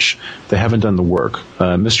research, they haven't done the work.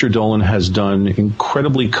 Mr. Dolan has done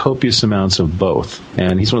incredibly copious amounts of both,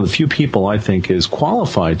 and he's one of the few people I think is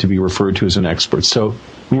qualified to be referred to as an expert. So,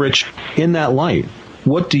 Rich, in that light,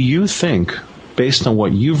 what do you think, based on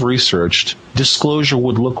what you've researched, disclosure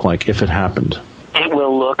would look like if it happened? It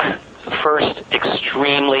will look, first,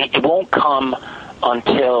 it won't come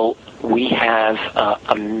until we have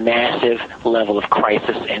a massive level of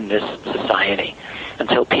crisis in this society.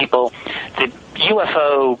 Until the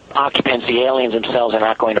UFO occupants, the aliens themselves, are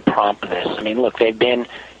not going to prompt this. I mean, look, they've been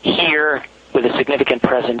here with a significant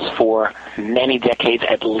presence for many decades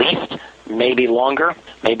at least, maybe longer,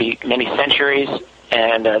 maybe many centuries,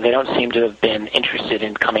 and they don't seem to have been interested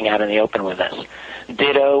in coming out in the open with us.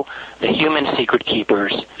 Ditto, the human secret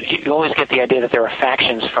keepers. You always get the idea that there are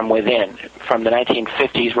factions from within. From the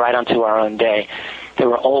 1950s right onto our own day, there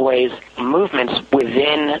were always movements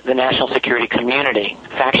within the national security community.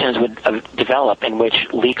 Factions would develop in which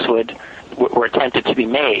leaks were attempted to be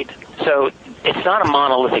made. So it's not a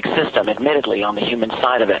monolithic system, admittedly, on the human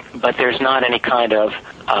side of it, but there's not any kind of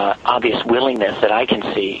obvious willingness that I can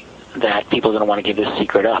see that people don't want to give this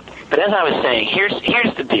secret up. But as I was saying,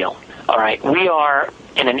 here's the deal. All right, we are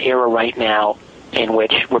in an era right now in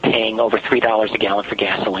which we're paying over $3 a gallon for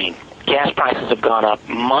gasoline. Gas prices have gone up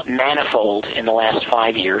manifold in the last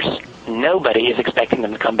 5 years. Nobody is expecting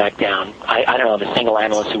them to come back down. I don't know of a single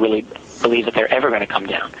analyst who really believes that they're ever going to come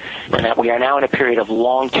down. And that we are now in a period of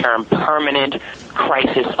long-term, permanent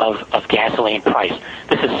crisis of gasoline price.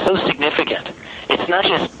 This is so significant. It's not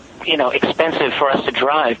just expensive for us to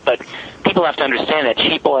drive, but people have to understand that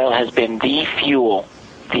cheap oil has been the fuel,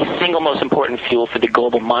 the single most important fuel for the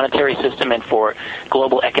global monetary system and for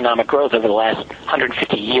global economic growth over the last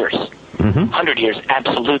 150 years. 100 years,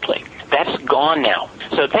 absolutely. That's gone now.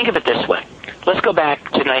 So think of it this way. Let's go back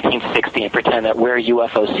to 1960 and pretend that we're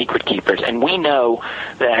UFO secret keepers, and we know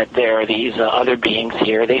that there are these other beings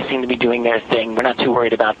here. They seem to be doing their thing. We're not too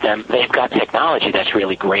worried about them. They've got technology that's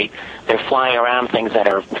really great. They're flying around things that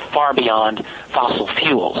are far beyond fossil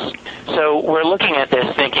fuels. So we're looking at this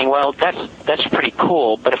thinking, well, that's pretty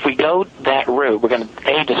cool, but if we go that route, we're going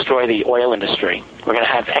to, destroy the oil industry. We're going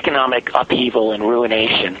to have economic upheaval and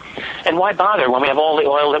ruination. And why bother when we have all the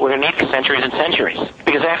oil that we're going to need for centuries and centuries?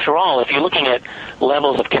 Because after all, if you're looking at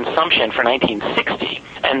levels of consumption for 1960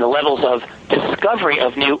 and the levels of discovery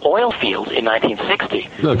of new oil fields in 1960,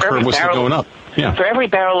 the curve was still going up. Yeah. For every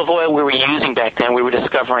barrel of oil we were using back then, we were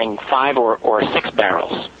discovering 5 or 6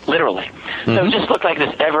 barrels, literally. So it just looked like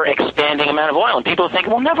this ever-expanding amount of oil, and people think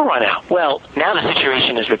we'll never run out. Well, now the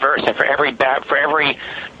situation is reversed, and for every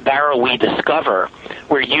barrel we discover,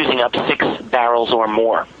 we're using up 6 barrels or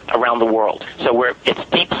more around the world. So it's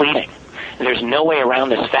depleting. There's no way around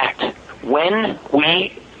this fact. When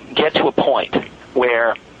we get to a point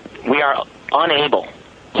where we are unable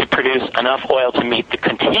to produce enough oil to meet the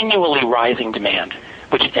continually rising demand,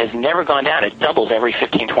 which has never gone down, it doubles every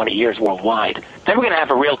 15, 20 years worldwide, then we're going to have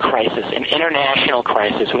a real crisis, an international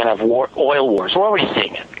crisis. We're going to have oil wars. We're already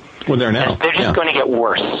seeing it. Well, they're now. And they're just going to get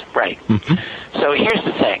worse, right? Mm-hmm. So here's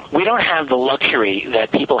the thing. We don't have the luxury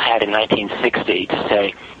that people had in 1960 to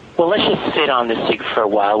say, well, let's just sit on this secret for a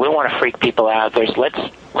while. We don't want to freak people out. Let's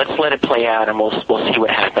let it play out, and we'll see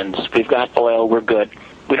what happens. We've got oil. We're good.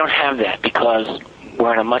 We don't have that because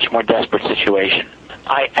we're in a much more desperate situation.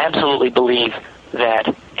 I absolutely believe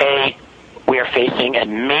that, A, we are facing a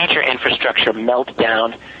major infrastructure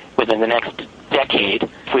meltdown within the next decade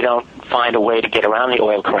if we don't find a way to get around the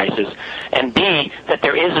oil crisis, and B, that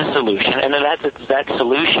there is a solution, and that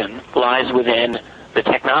solution lies within the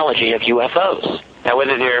technology of UFOs. Now,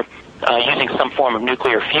 whether they're using some form of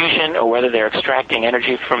nuclear fusion or whether they're extracting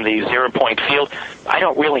energy from the zero-point field, I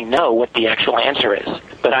don't really know what the actual answer is.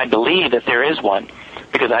 But I believe that there is one,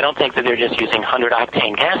 because I don't think that they're just using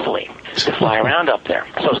 100-octane gasoline to fly around up there.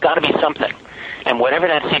 So it's got to be something. And whatever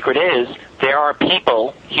that secret is, there are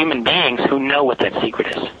people, human beings, who know what that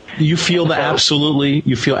secret is. You feel absolutely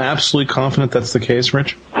confident that's the case,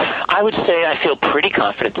 Rich? I would say I feel pretty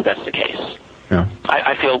confident that that's the case. Yeah.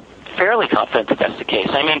 I feel fairly confident that that's the case.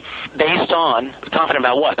 I mean, based on confident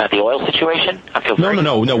about what? About the oil situation? I feel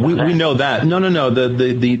No. We know that. No.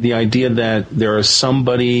 The idea that there is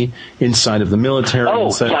somebody inside of the military,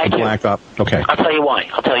 inside of the Black Ops. Okay. I'll tell you why.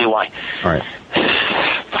 All right.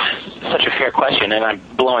 Such a fair question, and I'm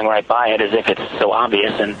blowing right by it as if it's so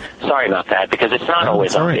obvious, and sorry about that, because it's not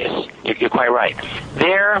always obvious. Right. You're quite right.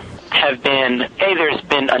 There's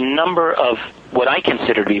been a number of what I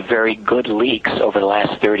consider to be very good leaks over the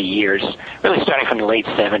last 30 years, really starting from the late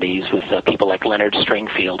 70s with people like Leonard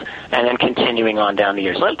Stringfield, and then continuing on down the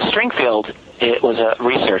years. Stringfield was a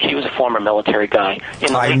researcher. He was a former military guy.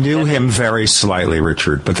 I knew him very slightly,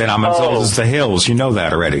 Richard, but then I'm as old as the hills. You know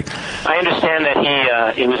that already. I understand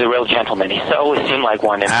that he was a real gentleman. He always seemed like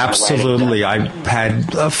one. Absolutely. I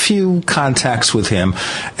had a few contacts with him,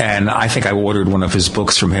 and I think I ordered one of his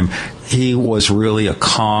books from him. He was really a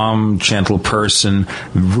calm, gentle person,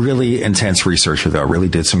 really intense researcher, though. Really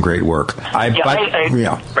did some great work.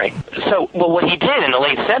 Right. So, what he did in the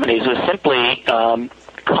late 70s was simply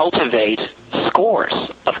cultivate scores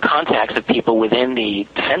of contacts of people within the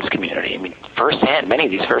defense community. I mean, many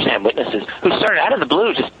of these first-hand witnesses who started out of the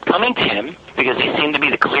blue just coming to him because he seemed to be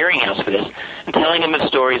the clearinghouse for this and telling him the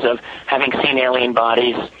stories of having seen alien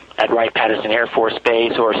bodies at Wright-Patterson Air Force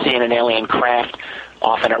Base or seeing an alien craft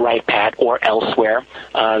often at Wright-Pat or elsewhere.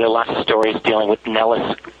 There are lots of stories dealing with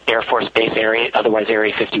Nellis Air Force Base area, otherwise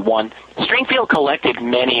Area 51. Stringfield collected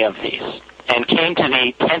many of these and came to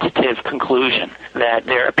the tentative conclusion that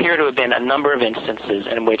there appear to have been a number of instances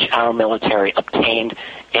in which our military obtained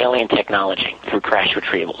alien technology through crash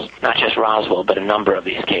retrievals. Not just Roswell, but a number of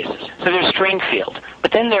these cases. So there's Stringfield.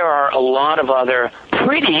 But then there are a lot of other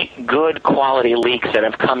pretty good quality leaks that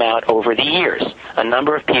have come out over the years. A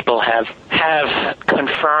number of people have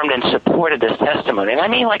confirmed and supported this testimony, and I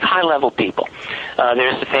mean like high-level people.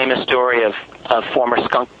 There's the famous story of former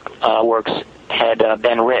Skunk Works head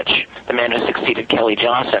Ben Rich, the man who succeeded Kelly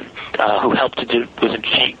Johnson, who was a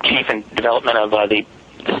chief in development of the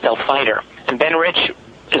stealth fighter. And Ben Rich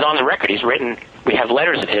is on the record. We have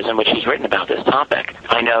letters of his in which he's written about this topic.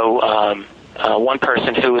 I know one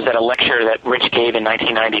person who was at a lecture that Rich gave in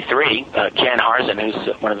 1993, Jan Harzen,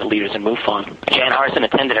 who's one of the leaders in MUFON. Jan Harzen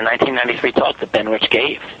attended a 1993 talk that Ben Rich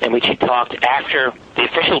gave, in which he talked after the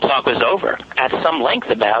official talk was over at some length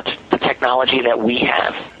about the technology that we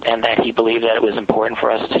have, and that he believed that it was important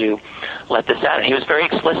for us to let this out. And he was very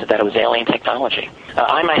explicit that it was alien technology.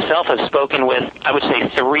 I myself have spoken with, I would say,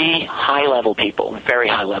 3 high-level people, very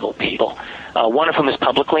high-level people, one of whom is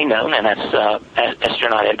publicly known, and that's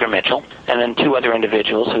astronaut Edgar Mitchell, and then 2 other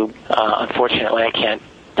individuals who, unfortunately, I can't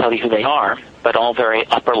tell you who they are, but all very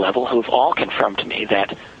upper level, who've all confirmed to me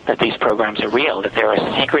that these programs are real, that there are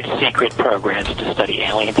secret programs to study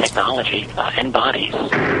alien technology and bodies.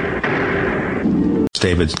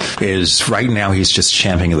 David, is right now he's just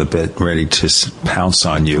champing at the bit, ready to pounce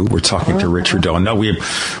on you. We're talking to Richard Dolan. No, we're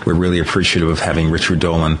really appreciative of having Richard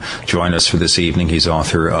Dolan join us for this evening. He's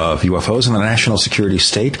author of UFOs and the National Security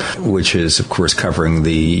State, which is, of course, covering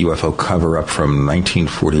the UFO cover-up from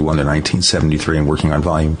 1941 to 1973 and working on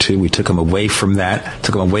Volume 2. We took him away from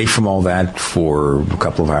all that for a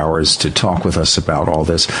couple of hours to talk with us about all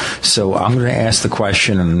this. So I'm going to ask the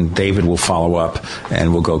question, and David will follow up,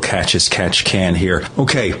 and we'll go catch as catch can here.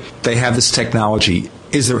 Okay, they have this technology.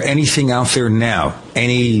 Is there anything out there now,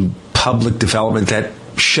 any public development that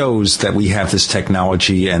shows that we have this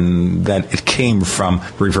technology and that it came from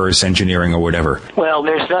reverse engineering or whatever? Well,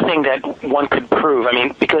 there's nothing that one could prove.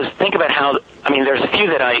 Because think about there's a few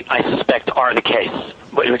that I suspect are the case,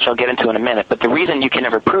 which I'll get into in a minute. But the reason you can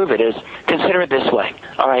never prove it is, consider it this way.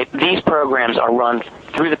 All right, these programs are run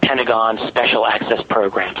through the Pentagon Special Access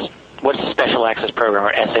Programs. What's a Special Access Program,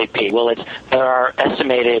 or SAP? Well, there are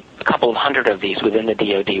estimated a couple of hundred of these within the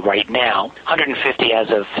DoD right now, 150 as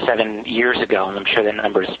of 7 years ago, and I'm sure the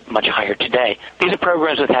number is much higher today. These are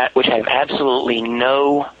programs which have absolutely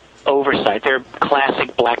no oversight. They're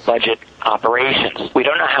classic black budget operations. We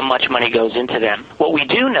don't know how much money goes into them. What we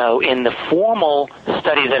do know in the formal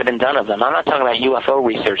studies that have been done of them, I'm not talking about UFO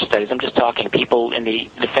research studies, I'm just talking people in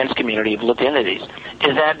the defense community who've looked into these,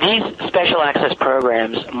 is that these special access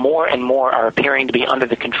programs more and more are appearing to be under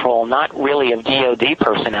the control not really of DoD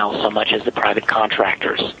personnel so much as the private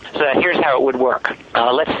contractors. So here's how it would work.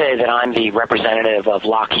 Let's say that I'm the representative of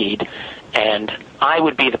Lockheed, and I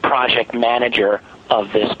would be the project manager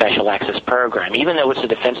of this special access program. Even though it's a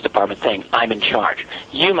Defense Department thing, I'm in charge.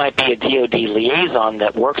 You might be a DoD liaison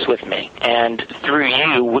that works with me, and through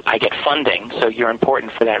you, I get funding, so you're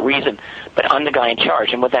important for that reason. But I'm the guy in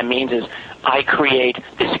charge, and what that means is I create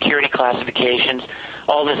the security classifications,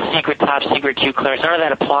 all this secret, top secret Q clearance, none of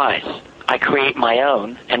that applies. I create my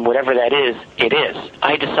own, and whatever that is, it is.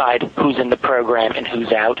 I decide who's in the program and who's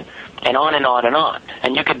out, and on and on and on.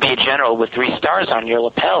 And you could be a general with 3 stars on your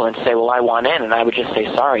lapel and say, well, I want in, and I would just say,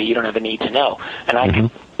 sorry, you don't have a need to know. And I could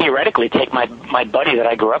theoretically take my buddy that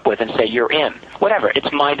I grew up with and say, you're in. Whatever,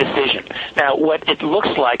 it's my decision. Now, what it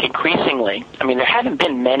looks like increasingly, there haven't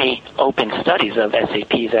been many open studies of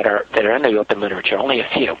SAPs that are in the open literature, only a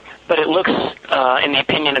few. But it looks, in the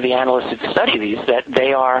opinion of the analysts who study these, that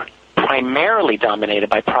they are primarily dominated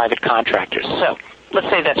by private contractors. So let's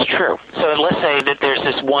say that's true. So let's say that there's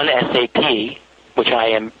this one SAP, which I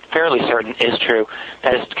am fairly certain is true,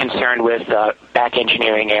 that is concerned with back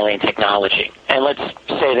engineering alien technology. And let's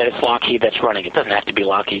say that it's Lockheed that's running it. It doesn't have to be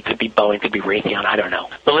Lockheed. It could be Boeing, it could be Raytheon, I don't know.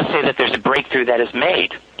 But let's say that there's a breakthrough that is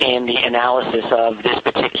made in the analysis of this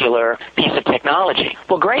particular piece of technology.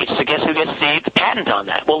 Well, great. So guess who gets the patent on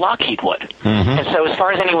that? Well, Lockheed would. And so as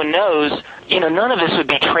far as anyone knows, none of this would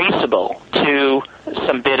be traceable to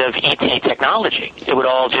some bit of ET technology. It would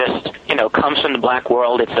all just, comes from the black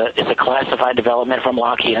world. It's a classified development from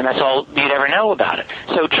Lockheed, and that's all you'd ever know about it.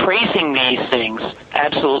 So tracing these things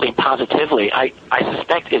absolutely positively, I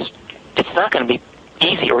suspect it's not going to be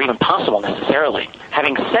easy or even possible necessarily.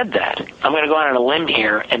 Having said that, I'm going to go out on a limb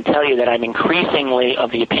here and tell you that I'm increasingly of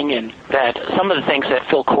the opinion that some of the things that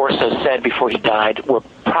Phil Corso said before he died were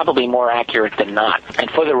probably more accurate than not. And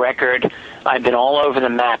for the record, I've been all over the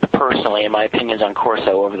map personally in my opinions on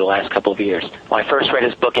Corso over the last couple of years. When I first read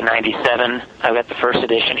his book in 97, I got the first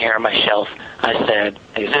edition here on my shelf. I said,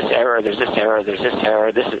 there's this error, there's this error, there's this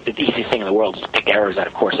error. This is the easiest thing in the world is to pick errors out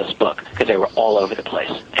of Corso's book because they were all over the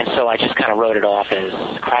place. And so I just kind of wrote it off as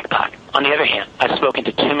crackpot. On the other hand, I've spoken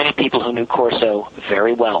to too many people who knew Corso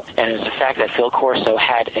very well. And it's the fact that Phil Corso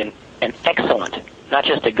had an excellent, not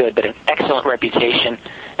just a good, but an excellent reputation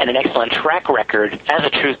and an excellent track record as a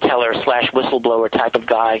truth teller / whistleblower type of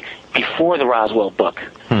guy before the Roswell book.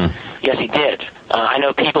 Yes, he did. I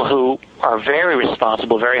know people who are very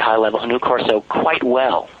responsible, very high level, who knew Corso quite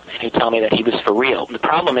well, and who tell me that he was for real. The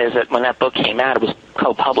problem is that when that book came out, it was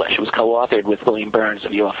co-published. It was co-authored with William Burns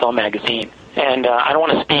of UFO magazine. And I don't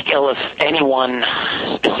want to speak ill of anyone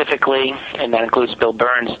specifically, and that includes Bill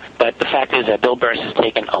Burns, but the fact is that Bill Burns has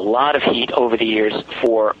taken a lot of heat over the years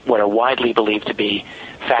for what are widely believed to be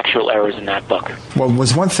factual errors in that book. Well, it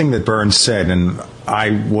was one thing that Burns said, and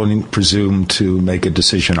I wouldn't presume to make a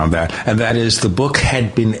decision on that, and that is the book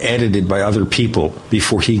had been edited by other people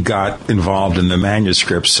before he got involved in the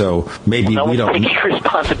manuscript, so maybe we don't... taking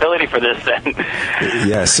responsibility for this, then.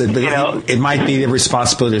 Yes, it might be the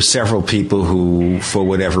responsibility of several people who, for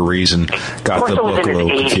whatever reason, got the book a little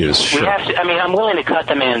confused. Sure. I'm willing to cut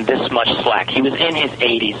the man this much slack. He was in his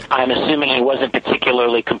 80s. I'm assuming he wasn't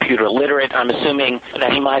particularly computer literate. I'm assuming that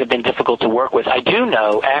that he might have been difficult to work with. I do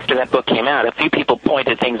know after that book came out, a few people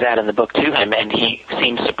pointed things out in the book to him, and he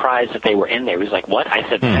seemed surprised that they were in there. He was like, what? I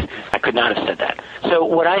said that? I could not have said that. So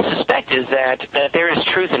what I suspect is that there is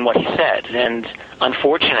truth in what he said, and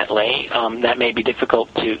unfortunately, that may be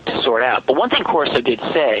difficult to sort out. But one thing Corso did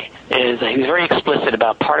say is he was very explicit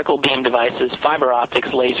about particle beam devices, fiber optics,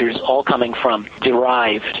 lasers, all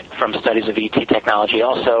derived from studies of ET technology.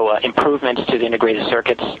 Also, improvements to the integrated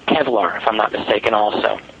circuits, Kevlar, if I'm not mistaken,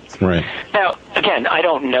 also. Right. Now, again, I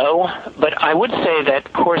don't know, but I would say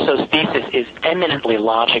that Corso's thesis is eminently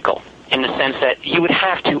logical, in the sense that you would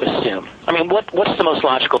have to assume. I mean, what's the most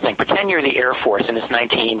logical thing? Pretend you're the Air Force in this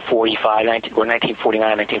 1945 or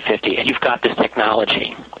 1949, 1950, and you've got this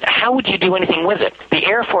technology. How would you do anything with it? The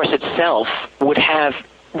Air Force itself would have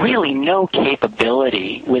really no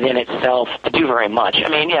capability within itself to do very much. I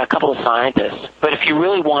mean, yeah, a couple of scientists, but if you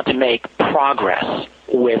really want to make progress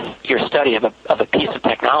with your study of a piece of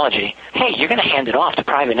technology, hey, you're going to hand it off to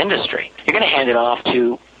private industry. You're going to hand it off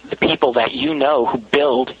to the people that you know who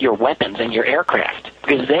build your weapons and your aircraft,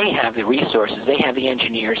 because they have the resources, they have the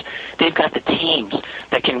engineers, they've got the teams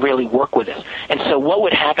that can really work with this. And so what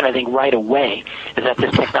would happen, I think, right away is that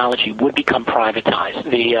this technology would become privatized.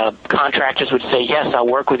 The contractors would say, yes, I'll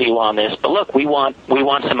work with you on this, but look, we want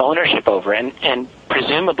some ownership over it. And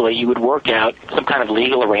presumably you would work out some kind of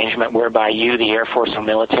legal arrangement whereby you, the Air Force or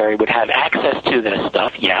military, would have access to this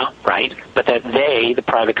stuff, yeah, right, but that they, the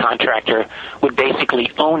private contractor, would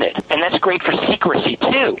basically own it. And that's great for secrecy,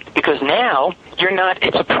 too, because now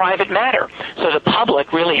it's a private matter. So the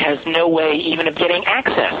public really has no way even of getting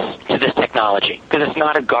access to this technology, because it's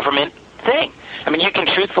not a government thing. I mean, you can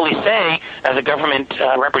truthfully say, as a government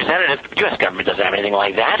representative, the U.S. government doesn't have anything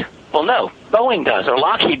like that. Well, no, Boeing does, or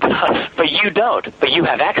Lockheed does, but you don't, but you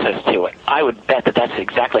have access to it. I would bet that that's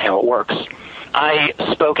exactly how it works. I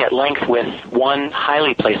spoke at length with one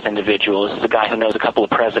highly placed individual. This is a guy who knows a couple of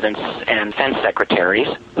presidents and defense secretaries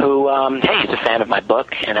who, hey, he's a fan of my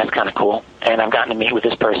book, and that's kind of cool. And I've gotten to meet with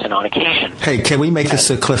this person on occasion. Hey, can we make this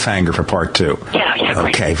a cliffhanger for part 2? Yeah,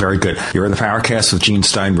 great. Okay, very good. You're in the Powercast with Gene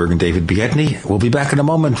Steinberg and David Biedny. We'll be back in a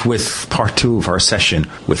moment with part 2 of our session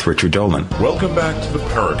with Richard Dolan. Welcome back to the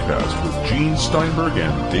Paracast with Gene Steinberg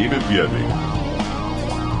and David Biedny.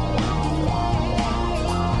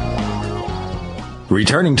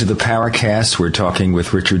 Returning to the Paracast, we're talking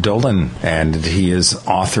with Richard Dolan, and he is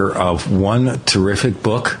author of one terrific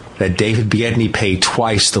book that David Biedny paid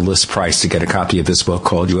twice the list price to get a copy of this book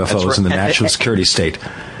called UFOs in the National Security State.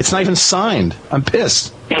 It's not even signed. I'm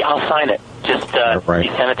pissed. Hey, I'll sign it. Just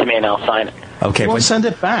you send it to me and I'll sign it. Okay, well, send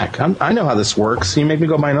it back. I know how this works. You make me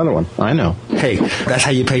go buy another one. I know. Hey, that's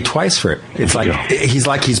how you pay twice for it. It's like he's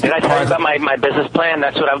Did I tell you about my business plan?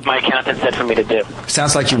 That's what my accountant said for me to do.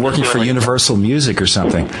 Sounds like you're working for Universal Music or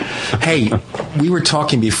something. Hey, we were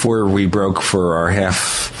talking before we broke for our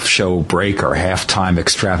half-show break, our halftime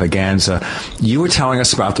extravaganza. You were telling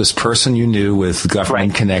us about this person you knew with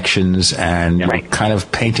government connections and kind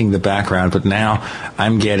of painting the background, but now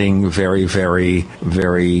I'm getting very, very,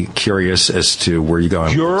 very curious as to where you're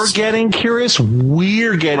going. You're getting curious?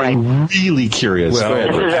 We're getting really curious.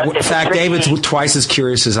 Well, in fact, David's twice as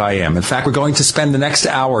curious as I am. In fact, we're going to spend the next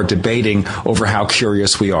hour debating over how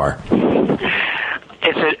curious we are.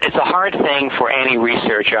 It's a hard thing for any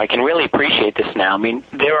researcher. I can really appreciate this now. I mean,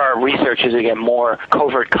 there are researchers who get more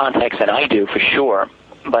covert context than I do, for sure.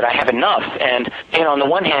 But I have enough. And, on the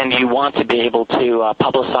one hand, you want to be able to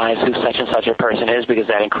publicize who such and such a person is because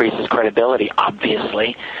that increases credibility,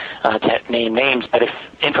 obviously, to name names. But if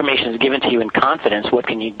information is given to you in confidence, what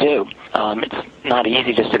can you do? It's not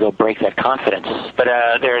easy just to go break that confidence. But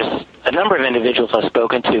there's a number of individuals I've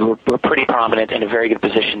spoken to who are pretty prominent in a very good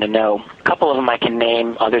position to know. A couple of them I can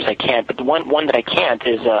name, others I can't. But the one that I can't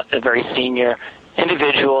is a very senior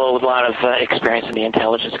individual with a lot of experience in the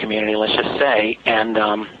intelligence community, let's just say, and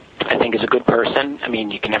I think is a good person. I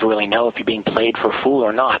mean, you can never really know if you're being played for a fool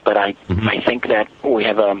or not, but I think that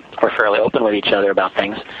we're fairly open with each other about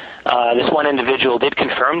things. This one individual did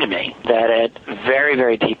confirm to me that at very,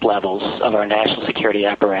 very deep levels of our national security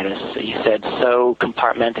apparatus, he said so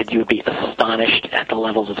compartmented you would be astonished at the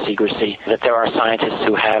levels of secrecy, that there are scientists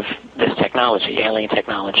who have this technology, alien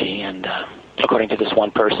technology, and according to this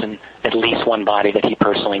one person, at least one body that he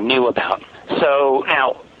personally knew about. So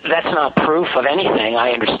now, that's not proof of anything.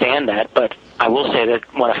 I understand that, but I will say that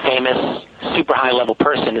when a famous, super high-level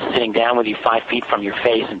person is sitting down with you 5 feet from your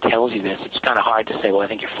face and tells you this, it's kind of hard to say, well, I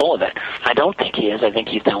think you're full of it. I don't think he is. I think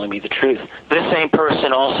he's telling me the truth. This same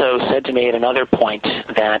person also said to me at another point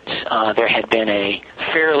that there had been a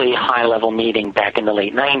fairly high-level meeting back in the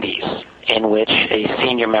late 90s in which a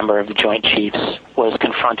senior member of the Joint Chiefs was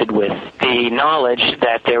confronted with the knowledge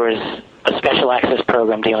that there was a special access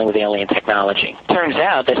program dealing with alien technology. Turns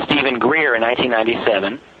out that Stephen Greer in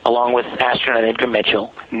 1997, along with astronaut Edgar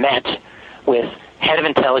Mitchell, met with head of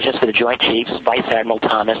intelligence for the Joint Chiefs, Vice Admiral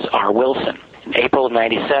Thomas R. Wilson, in April of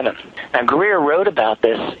 97. Now, Greer wrote about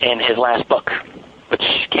this in his last book, which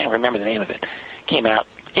I can't remember the name of it, came out.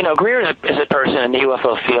 You know, Greer is a person in the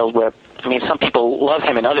UFO field where, I mean, some people love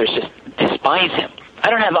him and others just despise him.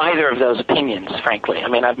 I don't have either of those opinions, frankly. I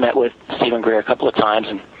mean, I've met with Stephen Greer a couple of times,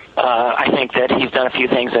 and I think that he's done a few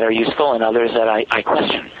things that are useful and others that I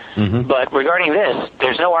question. Mm-hmm. But regarding this,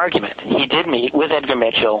 there's no argument. He did meet with Edgar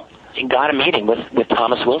Mitchell. He got a meeting with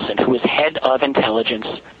Thomas Wilson, who was head of intelligence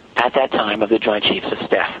at that time of the Joint Chiefs of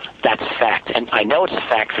Staff. That's a fact. And I know it's a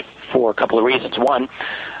fact for a couple of reasons. One,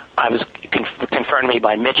 I was confirmed to me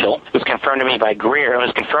by Mitchell. It was confirmed to me by Greer. It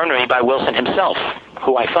was confirmed to me by Wilson himself,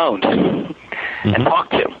 who I phoned and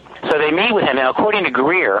talked to. So they meet with him. Now, according to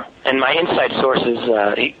Greer, and my inside sources,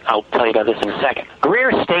 I'll tell you about this in a second,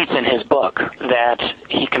 Greer states in his book that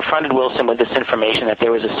he confronted Wilson with this information that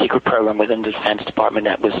there was a secret program within the Defense Department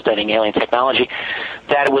that was studying alien technology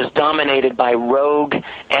that was dominated by rogue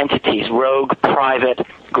entities, rogue private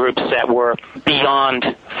groups that were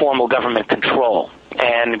beyond formal government control.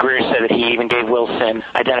 And Greer said that he even gave Wilson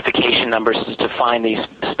identification numbers to find these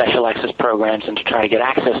special access programs and to try to get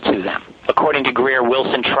access to them. According to Greer,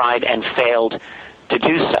 Wilson tried and failed to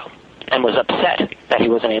do so and was upset that he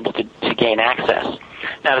wasn't able to gain access.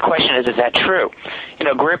 Now, the question is that true? You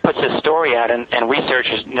know, Greer puts this story out, and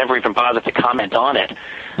researchers never even bothered to comment on it.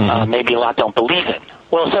 Mm-hmm. Maybe a lot don't believe it.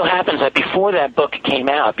 Well, it so happens that before that book came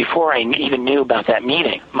out, before I even knew about that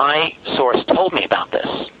meeting, my source told me about this.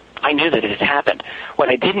 I knew that it had happened. What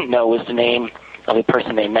I didn't know was the name of the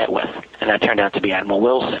person they met with, and that turned out to be Admiral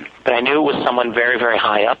Wilson. But I knew it was someone very, very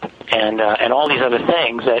high up, and all these other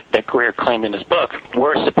things that Greer claimed in his book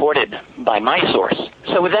were supported by my source.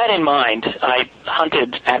 So with that in mind, I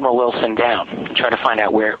hunted Admiral Wilson down and tried to find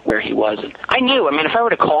out where he was. And I knew, I mean, if I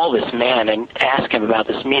were to call this man and ask him about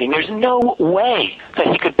this meeting, there's no way that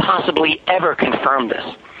he could possibly ever confirm this.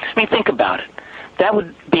 I mean, think about it. That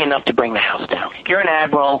would be enough to bring the house down. You're an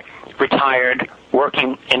admiral, retired,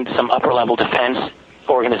 working in some upper-level defense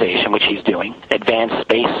organization, which he's doing, advanced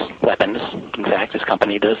space weapons. In fact, his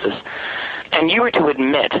company does this. And you were to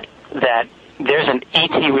admit that there's an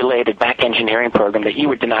ET-related back engineering program that you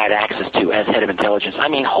were denied access to as head of intelligence. I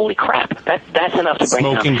mean, holy crap. That's enough to bring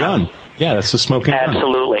smoking gun. Yeah, that's a smoking gun.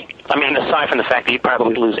 Absolutely. I mean, aside from the fact that you'd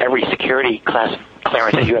probably lose every security class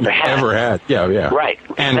clearance that you ever had. Yeah. Right.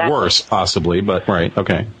 And exactly. Worse, possibly, but right,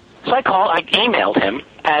 okay. So I emailed him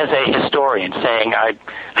as a historian saying I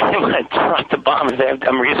didn't want to drop the bomb.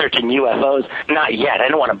 I'm researching UFOs. Not yet. I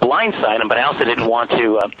didn't want to blindside him, but I also didn't want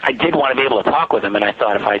to, I did want to be able to talk with him, and I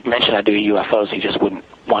thought if I mentioned I do UFOs, he just wouldn't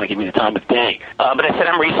want to give me the time of day. But I said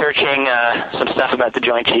I'm researching some stuff about the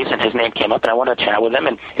Joint Chiefs, and his name came up, and I wanted to chat with him,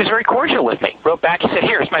 and he was very cordial with me. Wrote back, he said,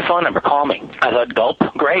 here's my phone number, call me. I thought, gulp,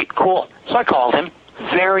 great, cool. So I called him.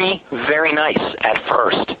 Very, very nice at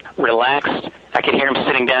first. Relaxed. I could hear him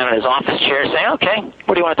sitting down in his office chair saying, okay,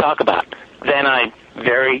 what do you want to talk about? Then I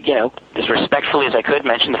very, as respectfully as I could,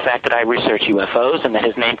 mentioned the fact that I research UFOs and that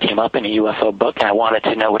his name came up in a UFO book, and I wanted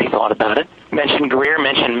to know what he thought about it. Mentioned Greer,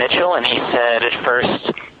 mentioned Mitchell, and he said at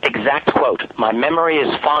first, exact quote, my memory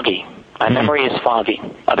is foggy. My memory is foggy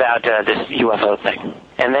about this UFO thing.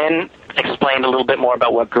 And then explained a little bit more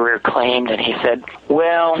about what Greer claimed, and he said,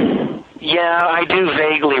 well, yeah, I do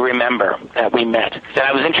vaguely remember that we met. That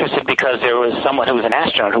I was interested because there was someone who was an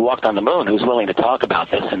astronaut who walked on the moon who was willing to talk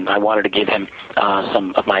about this, and I wanted to give him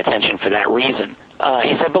some of my attention for that reason.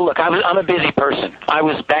 He said, but look, I'm a busy person.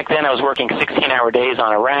 Back then I was working 16-hour days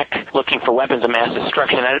on Iraq, looking for weapons of mass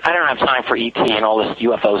destruction. I don't have time for ET and all this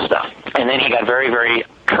UFO stuff. And then he got very, very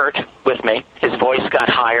curt with me. His voice got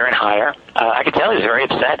higher and higher. I could tell he was very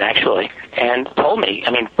upset, actually, and told me,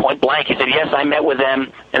 I mean, point blank, he said, yes, I met with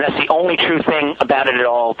them, and that's the only true thing about it at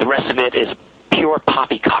all. The rest of it is pure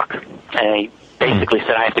poppycock. And he basically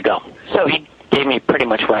said, I have to go. So he gave me pretty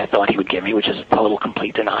much what I thought he would give me, which is a total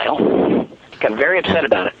complete denial. Got very upset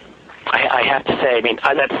about it. I have to say, I mean,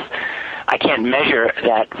 I can't measure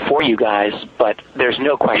that for you guys, but there's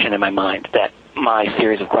no question in my mind that my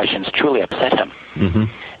series of questions truly upset him. Mm-hmm.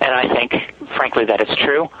 And I think frankly, that it's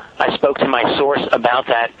true. I spoke to my source about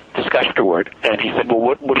that discussion afterward, and he said,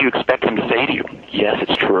 well, what do you expect him to say to you? Yes,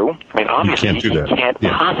 it's true. I mean, obviously, he can't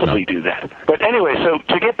possibly do that. But anyway, so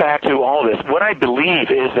to get back to all this, what I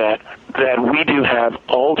believe is that we do have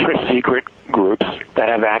ultra-secret groups that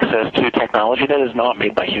have access to technology that is not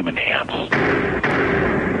made by human hands.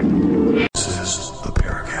 This is the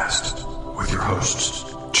Paracast with your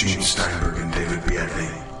hosts, Gene Steinberg and David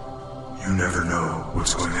Biedny. You never know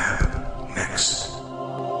what's going to happen next.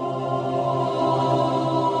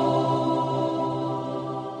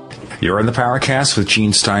 You're in the Paracast with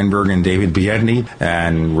Gene Steinberg and David Biedny,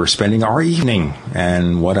 and we're spending our evening.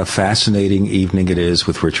 And what a fascinating evening it is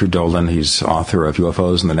with Richard Dolan. He's author of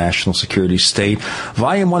UFOs and the National Security State.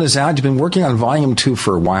 Volume 1 is out. You've been working on Volume 2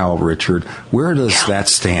 for a while, Richard. Where does that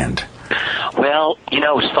stand? Well, it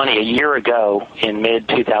was funny. A year ago, in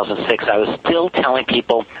mid-2006, I was still telling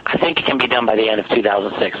people, I think it can be done by the end of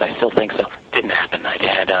 2006. I still think so. Didn't happen. I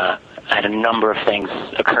had a number of things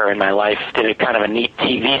occur in my life. Did a kind of a neat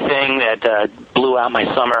TV thing that blew out my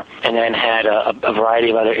summer, and then had a variety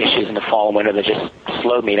of other issues in the fall and winter that just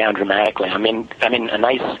slowed me down dramatically. I'm in a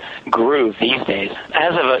nice groove these days.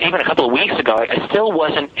 As of even a couple of weeks ago, I still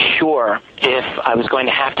wasn't sure if I was going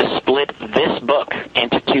to have to split this book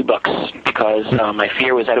into 2 books, because my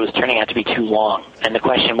fear was that it was turning out to be too long. And the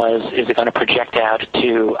question was, is it going to project out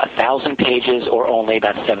to 1,000 pages or only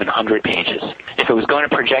about 700 pages? If it was going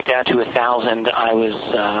to project out to 1,000, I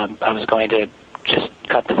was going to just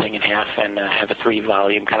cut the thing in half and have a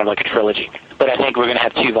 3-volume, kind of like a trilogy. But I think we're going to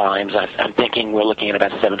have 2 volumes. I'm thinking we're looking at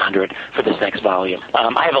about 700 for this next volume.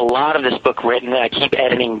 I have a lot of this book written. I keep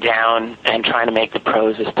editing down and trying to make the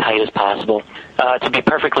prose as tight as possible. To be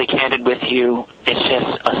perfectly candid with you, it's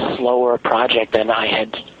just a slower project than I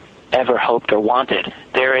had ever hoped or wanted.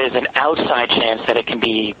 There is an outside chance that it can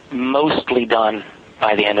be mostly done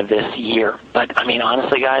by the end of this year. But,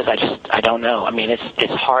 honestly, guys, I don't know.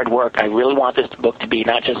 It's hard work. I really want this book to be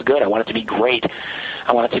not just good. I want it to be great.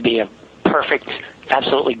 I want it to be a perfect,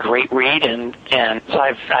 absolutely great read. And so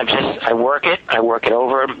I work it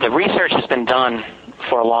over. The research has been done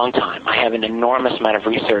for a long time. I have an enormous amount of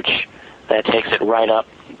research that takes it right up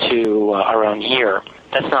to our own year.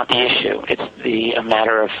 That's not the issue. It's a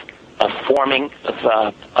matter of forming,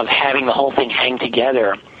 of having the whole thing hang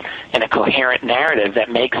together in a coherent narrative that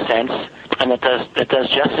makes sense and that does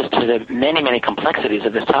justice to the many, many complexities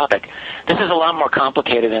of this topic. This is a lot more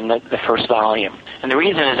complicated than the first volume. And the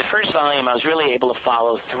reason is the first volume I was really able to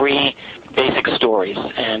follow 3 basic stories,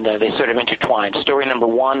 and they sort of intertwined. Story number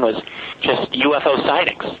 1 was just UFO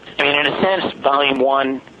sightings. In a sense, Volume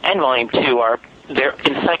 1 and Volume 2 they're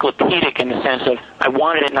encyclopedic in the sense of I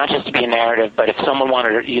wanted it not just to be a narrative, but if someone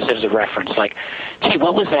wanted to use it as a reference, like, gee,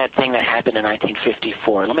 what was that thing that happened in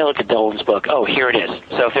 1954? Let me look at Dolan's book. Oh, here it is.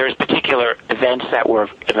 So if there's particular events that were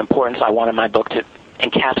of importance, I wanted my book to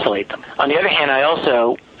encapsulate them. On the other hand, I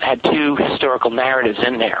also had 2 historical narratives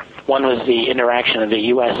in there. One was the interaction of the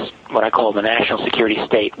U.S., what I call the national security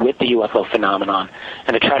state, with the UFO phenomenon,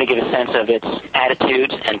 and to try to get a sense of its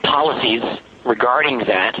attitudes and policies regarding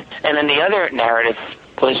that. And then the other narrative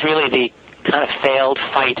was really the kind of failed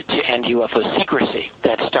fight to end UFO secrecy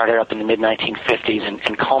that started up in the mid-1950s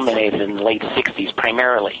and culminated in the late 60s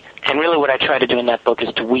primarily. And really what I tried to do in that book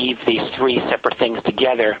is to weave these 3 separate things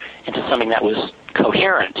together into something that was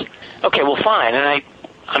coherent. Okay, well, fine, and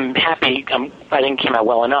I'm happy. I think it came out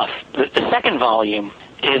well enough. The second volume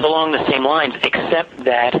is along the same lines, except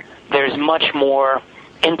that there's much more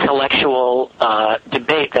intellectual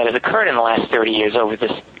debate that has occurred in the last 30 years over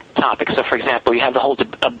this topic. So, for example, you have the whole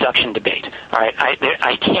abduction debate. All right,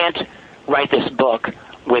 I can't write this book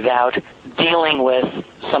without dealing with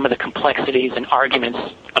some of the complexities and arguments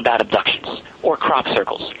about abductions, or crop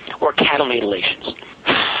circles, or cattle mutilations,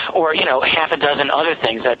 or half a dozen other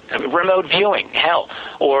things, that remote viewing, hell,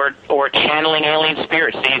 or channeling alien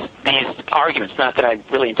spirits. These arguments. Not that I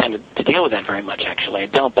really intended to deal with that very much. Actually, I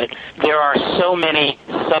don't. But there are so many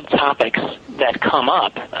subtopics that come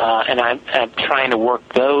up, and I'm trying to work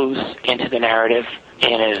those into the narrative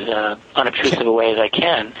in as unobtrusive a way as I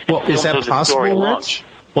can. Well, is that possible, Rich?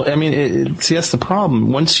 Well, see, that's the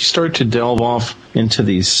problem. Once you start to delve off into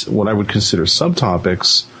these, what I would consider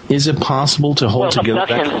subtopics, is it possible to hold together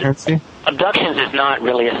that coherency? Abductions is not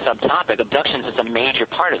really a subtopic. Abductions is a major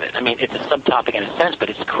part of it. It's a subtopic in a sense, but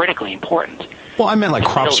it's critically important. Well, I meant like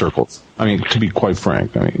crop circles. To be quite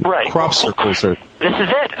frank. Right. Crop circles are... This is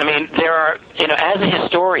it. There are, as a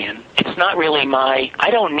historian, it's not really I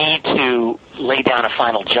don't need to lay down a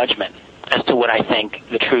final judgment as to what I think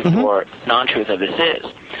the truth or non-truth of this is.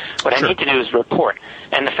 What I need to do is report.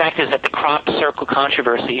 And the fact is that the crop circle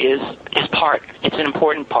controversy is it's an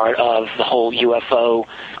important part of the whole UFO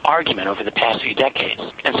argument over the past few decades.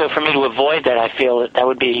 And so for me to avoid that, I feel that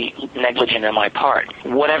would be negligent on my part.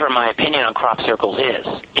 Whatever my opinion on crop circles is,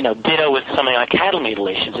 ditto with something like cattle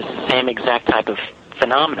mutilations. It's the same exact type of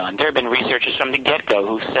phenomenon. There have been researchers from the get-go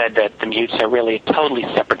who said that the mutes are really a totally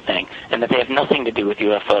separate thing and that they have nothing to do with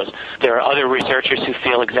UFOs. There are other researchers who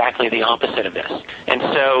feel exactly the opposite of this. And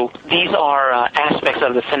so these are aspects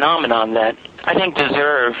of the phenomenon that I think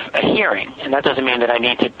deserve a hearing. And that doesn't mean that I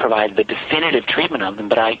need to provide the definitive treatment of them,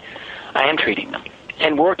 but I am treating them.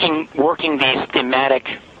 And working these thematic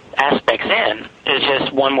aspects in is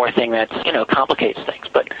just one more thing that complicates things,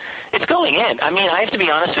 but it's going in. I mean, I have to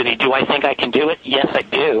be honest with you. Do I think I can do it? Yes, I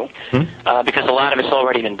do, because a lot of it's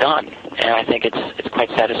already been done, and I think it's quite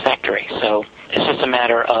satisfactory. So it's just a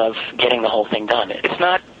matter of getting the whole thing done. It's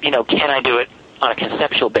not, can I do it on a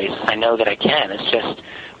conceptual basis? I know that I can. It's just,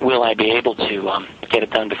 will I be able to get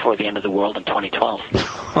it done before the end of the world in 2012?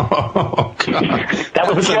 Oh, God.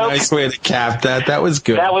 That was a joke. Nice way to cap that. That was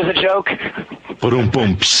good. That was a joke. Boom,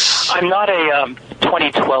 boom. I'm not a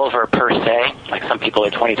 2012er per se, like some people are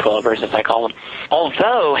 2012ers, as I call them.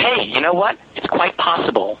 Although, hey, you know what? It's quite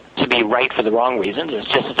possible to be right for the wrong reasons. It's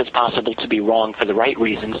just as it's possible to be wrong for the right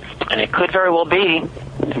reasons. And it could very well be,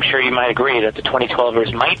 I'm sure you might agree, that the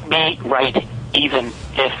 2012ers might be right even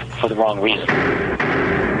if for the wrong reason.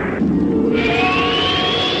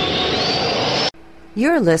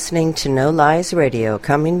 You're listening to No Lies Radio,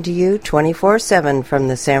 coming to you 24/7 from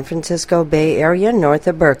the San Francisco Bay Area north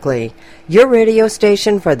of Berkeley. Your radio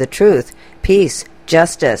station for the truth, peace,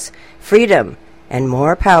 justice, freedom, and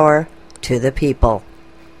more power to the people.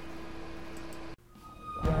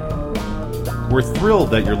 We're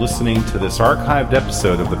thrilled that you're listening to this archived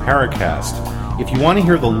episode of the Paracast. If you want to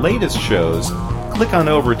hear the latest shows, click on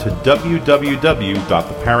over to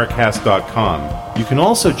www.theparacast.com. You can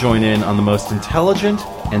also join in on the most intelligent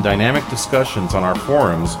and dynamic discussions on our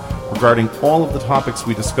forums regarding all of the topics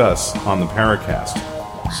we discuss on the Paracast.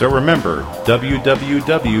 So remember,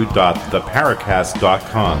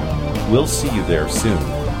 www.theparacast.com. We'll see you there soon.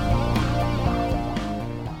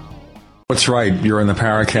 That's right. You're in the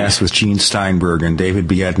Paracast with Gene Steinberg and David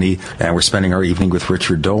Biedny, and we're spending our evening with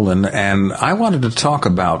Richard Dolan. And I wanted to talk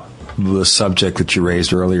about the subject that you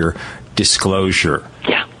raised earlier, disclosure.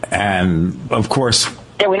 Yeah. And, of course...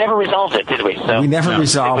 Yeah, we never resolved it, did we? We never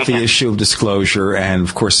resolved the issue of disclosure, and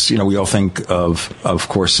of course, we all think of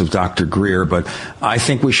Dr. Greer, but I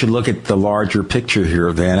think we should look at the larger picture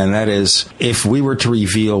here then, and that is, if we were to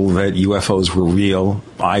reveal that UFOs were real,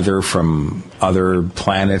 either from other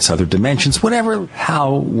planets, other dimensions, whatever,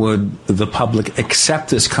 how would the public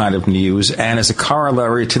accept this kind of news? And as a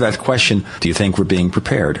corollary to that question, do you think we're being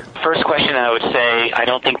prepared? First question, I would say, I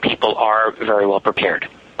don't think people are very well prepared.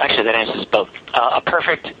 Actually, that answers both.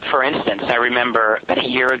 For instance, I remember about a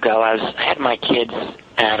year ago, I had my kids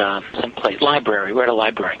at some place, library. We're at a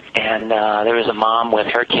library, and there was a mom with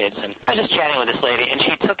her kids, and I was just chatting with this lady, and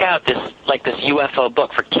she took out this UFO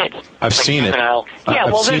book for kids. I've seen juvenile. Yeah,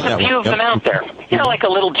 well, there's a few of them out there. Like a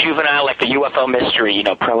little juvenile, like the UFO mystery,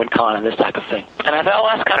 pro and con and this type of thing. And I thought, oh,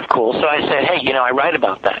 that's kind of cool. So I said, hey, I write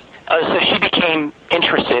about that. So she became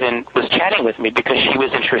interested and was chatting with me because she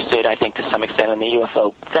was interested, I think, to some extent in the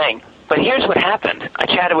UFO thing. But here's what happened. I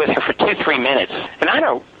chatted with her for 2-3 minutes, and I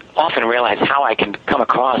don't often realize how I can come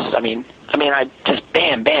across. I mean, I just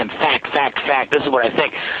bam, bam, fact. This is what I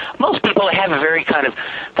think. Most people have a very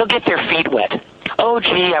they'll get their feet wet. Oh,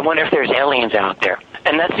 gee, I wonder if there's aliens out there.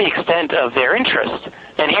 And that's the extent of their interest.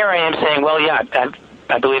 And here I am saying, well, yeah,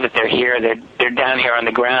 I believe that they're here. They're down here on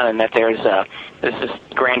the ground, and that there's this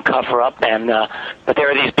grand cover-up, and but there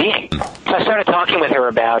are these beings. So I started talking with her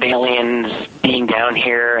about aliens being down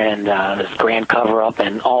here, and this grand cover-up,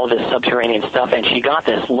 and all this subterranean stuff, and she got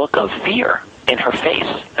this look of fear in her face.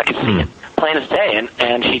 I could see it plain as day,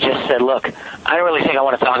 and she just said, look, I don't really think I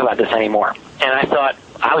want to talk about this anymore. And I thought,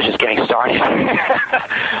 I was just getting started.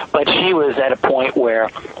 But she was at a point where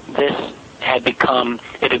this had gone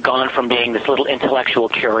from being this little intellectual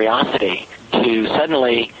curiosity to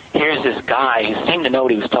suddenly, here's this guy who seemed to know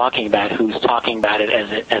what he was talking about, who's talking about it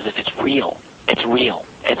as if it's real. It's real.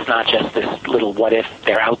 It's not just this little what if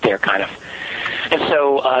they're out there kind of. And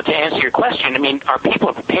so to answer your question, are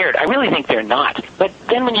people prepared? I really think they're not. But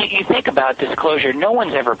then when you think about disclosure, no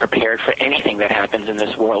one's ever prepared for anything that happens in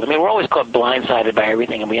this world. We're always caught blindsided by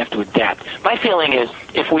everything, and we have to adapt. My feeling is,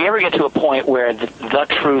 if we ever get to a point where the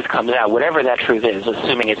truth comes out, whatever that truth is,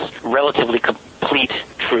 assuming it's relatively complete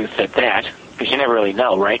truth at that, because you never really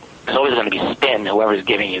know, right? There's always going to be spin, whoever's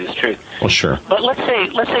giving you this truth. Well, sure. But let's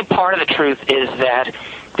say part of the truth is that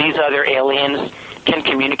these other aliens can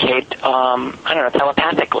communicate,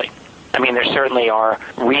 telepathically. I mean, there certainly are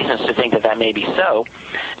reasons to think that may be so.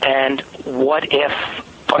 And what if,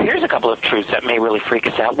 here's a couple of truths that may really freak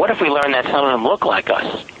us out. What if we learn that some of them look like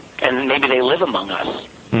us, and maybe they live among us?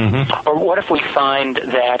 Mm-hmm. Or what if we find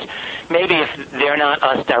that maybe if they're not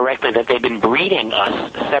us directly, that they've been breeding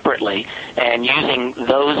us separately and using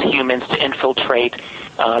those humans to infiltrate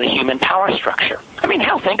the human power structure? I mean,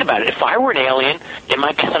 hell, think about it. If I were an alien, it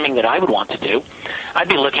might be something that I would want to do. I'd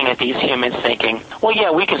be looking at these humans thinking, well,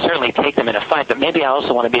 yeah, we can certainly take them in a fight, but maybe I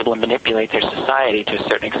also want to be able to manipulate their society to a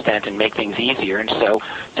certain extent and make things easier. And so,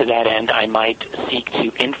 to that end, I might seek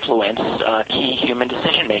to influence key human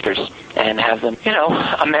decision makers and have them,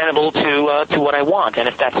 amenable to what I want. And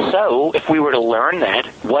if that's so, if we were to learn that,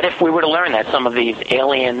 what if we were to learn that some of these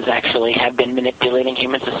aliens actually have been manipulating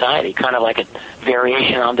human society, kind of like a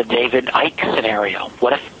variation on the David Icke scenario?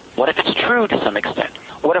 What if it's true to some extent?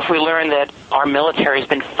 What if we learn that our military has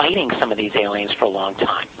been fighting some of these aliens for a long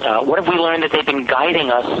time? What if we learn that they've been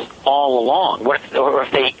guiding us all along? Or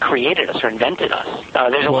if they created us or invented us?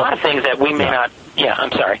 There's a lot of things that we may not... Yeah,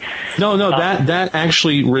 I'm sorry. No, that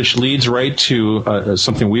actually, Rich, leads right to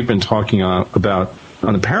something we've been talking about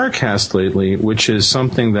on the Paracast lately, which is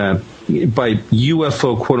something that by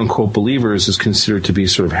UFO quote-unquote believers is considered to be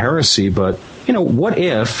sort of heresy. But, what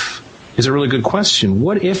if... is a really good question.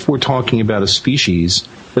 What if we're talking about a species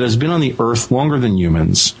that has been on the Earth longer than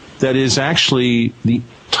humans, that is actually the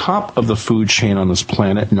top of the food chain on this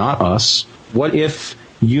planet, not us? What if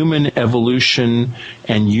human evolution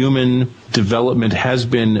and human development has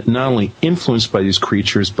been not only influenced by these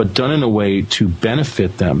creatures, but done in a way to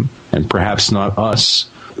benefit them, and perhaps not us?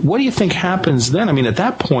 What do you think happens then? I mean, at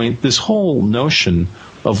that point, this whole notion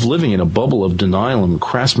of living in a bubble of denial and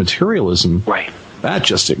crass materialism... Right. That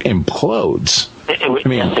just implodes.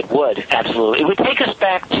 Yes, it would. Absolutely. It would take us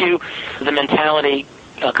back to the mentality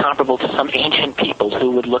comparable to some ancient peoples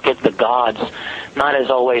who would look at the gods not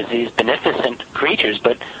as always these beneficent creatures,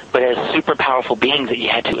 but as super powerful beings that you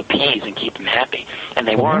had to appease and keep them happy. And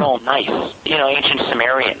they weren't all nice. Ancient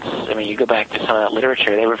Sumerians, I mean, you go back to some of that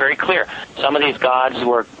literature, they were very clear. Some of these gods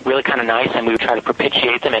were really kind of nice, and we would try to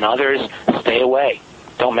propitiate them, and others, stay away.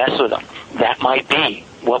 Don't mess with them. That might be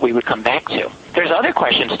what we would come back to. There's other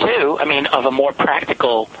questions, too, of a more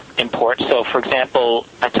practical import. So, for example,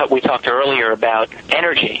 we talked earlier about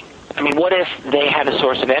energy. I mean, what if they had a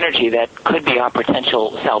source of energy that could be our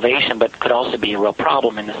potential salvation, but could also be a real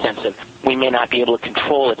problem in the sense of we may not be able to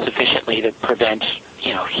control it sufficiently to prevent,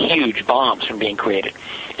 huge bombs from being created.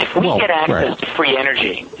 If we get access to free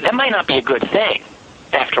energy, that might not be a good thing.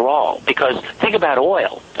 After all, because think about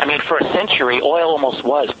oil. I mean, for a century, oil almost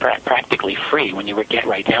was practically free when you would get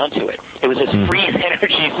right down to it. It was as free an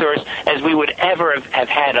energy source as we would ever have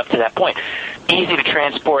had up to that point. Easy to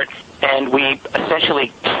transport, and we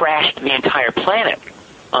essentially trashed the entire planet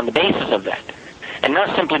on the basis of that. And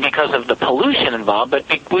not simply because of the pollution involved, but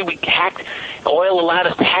oil allowed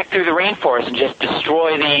us to hack through the rainforest and just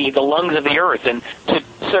destroy the lungs of the earth and to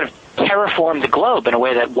sort of terraform the globe in a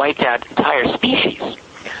way that wiped out entire species.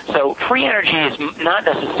 So free energy is not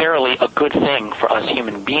necessarily a good thing for us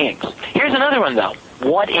human beings. Here's another one, though.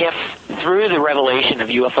 What if, through the revelation of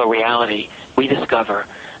UFO reality, we discover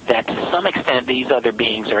that to some extent these other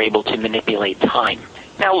beings are able to manipulate time?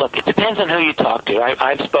 Now, look, it depends on who you talk to.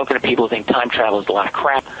 I've spoken to people who think time travel is a lot of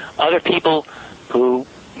crap. Other people who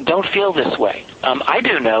don't feel this way. I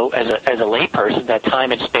do know, as a layperson, that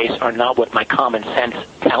time and space are not what my common sense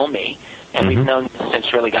tell me, and we've known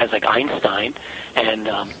since really guys like Einstein and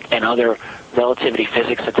other relativity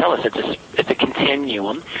physics that tell us it's a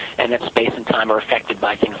continuum, and that space and time are affected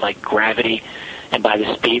by things like gravity and by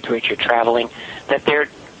the speed to which you're traveling. That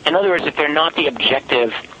in other words, that they're not the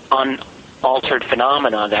objective, unaltered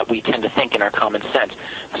phenomena that we tend to think in our common sense.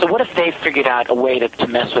 So what if they figured out a way to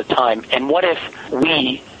mess with time? And what if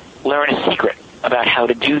we learn a secret about how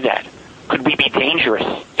to do that? Could we be dangerous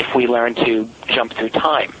if we learn to jump through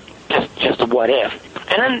time? Just a what if.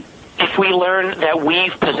 And then if we learn that we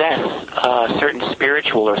possess certain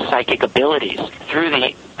spiritual or psychic abilities through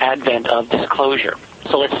the advent of disclosure.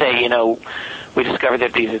 So let's say, we discover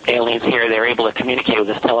that these aliens here, they're able to communicate with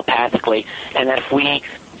us telepathically, and that if we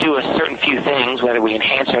do a certain few things, whether we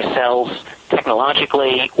enhance ourselves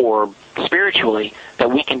technologically or spiritually, that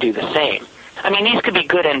we can do the same. I mean, these could be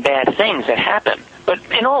good and bad things that happen. But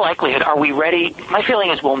in all likelihood, are we ready? My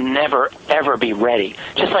feeling is we'll never, ever be ready.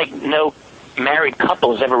 Just like no married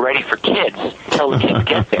couple is ever ready for kids until the kids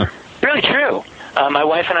get there. It's really true. My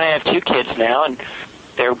wife and I have 2 kids now, and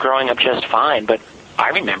they're growing up just fine. But I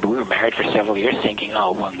remember we were married for several years thinking,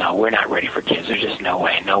 oh, well, no, we're not ready for kids. There's just no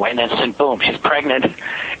way. And then, boom, she's pregnant.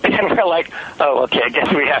 And we're like, oh, okay, I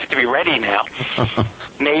guess we have to be ready now.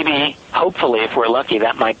 Maybe, hopefully, if we're lucky,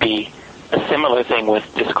 that might be a similar thing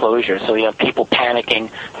with disclosure. So you have people panicking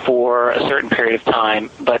for a certain period of time.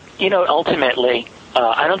 But, ultimately,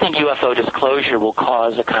 I don't think UFO disclosure will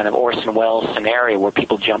cause a kind of Orson Welles scenario where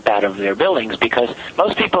people jump out of their buildings, because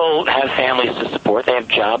most people have families to support, they have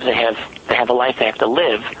jobs, they have a life they have to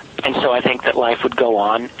live, and so I think that life would go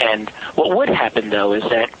on. And what would happen, though, is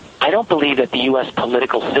that I don't believe that the U.S.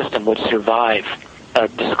 political system would survive a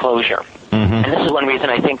disclosure. And this is one reason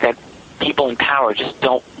I think that people in power just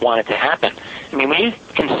don't want it to happen. I mean, when you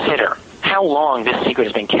consider how long this secret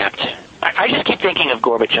has been kept, I just keep thinking of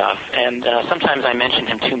Gorbachev, and sometimes I mention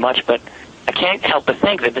him too much, but I can't help but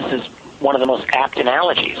think that this is one of the most apt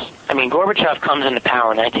analogies. I mean, Gorbachev comes into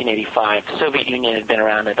power in 1985. The Soviet Union had been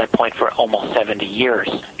around at that point for almost 70 years,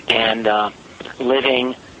 and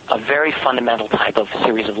living a very fundamental type of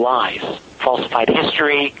series of lies, falsified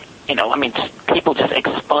history, people just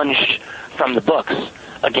expunged from the books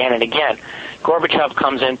again and again. Gorbachev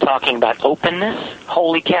comes in talking about openness,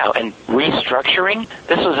 holy cow, and restructuring.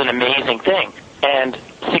 This was an amazing thing. And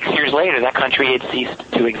 6 years later, that country had ceased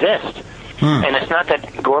to exist. And it's not that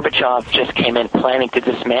Gorbachev just came in planning to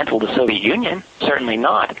dismantle the Soviet Union, certainly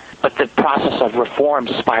not, but the process of reform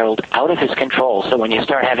spiraled out of his control. So when you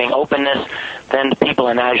start having openness, then the people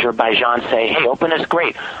in Azerbaijan say, hey, openness,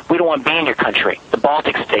 great. We don't want to be in your country. The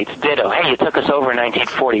Baltic states, ditto. Hey, you took us over in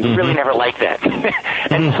 1940. We really never liked that.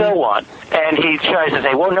 And so on. And he tries to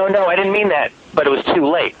say, well, no, I didn't mean that. But it was too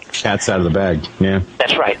late. Cat's out of the bag, yeah.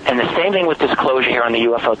 That's right. And the same thing with disclosure here on the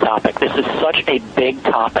UFO topic. This is such a big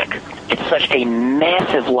topic. It's such a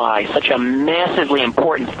massive lie, such a massively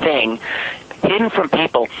important thing hidden from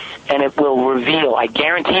people, and it will reveal, I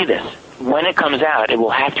guarantee this, when it comes out, it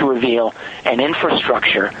will have to reveal an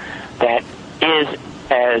infrastructure that is,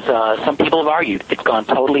 as some people have argued, it's gone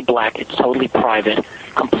totally black, it's totally private,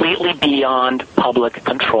 completely beyond public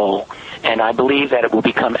control. And I believe that it will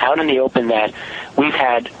become out in the open that we've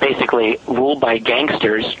had basically ruled by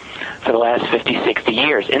gangsters for the last 50, 60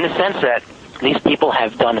 years, in the sense that these people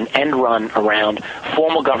have done an end run around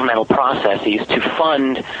formal governmental processes to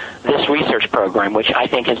fund this research program, which I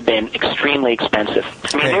think has been extremely expensive.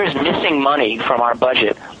 I mean, there's missing money from our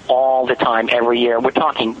budget all the time, every year. We're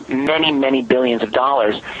talking many, many billions of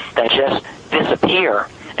dollars that just disappear.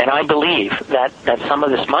 And I believe that some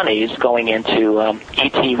of this money is going into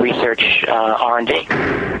ET research R&D.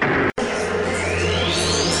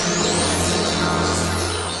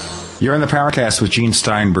 You're in the Paracast with Gene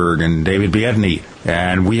Steinberg and David Biedny,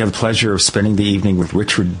 and we have the pleasure of spending the evening with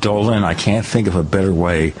Richard Dolan. I can't think of a better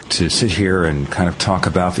way to sit here and kind of talk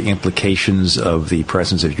about the implications of the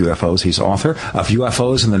presence of UFOs. He's author of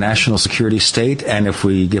UFOs in the National Security State, and if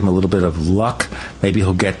we give him a little bit of luck, maybe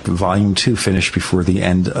he'll get Volume 2 finished before the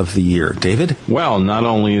end of the year. David? Well, not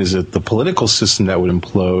only is it the political system that would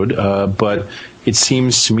implode, but it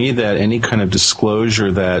seems to me that any kind of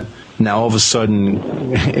disclosure that now all of a sudden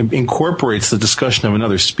incorporates the discussion of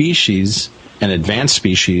another species, an advanced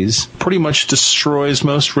species, pretty much destroys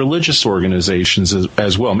most religious organizations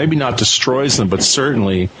as well. Maybe not destroys them, but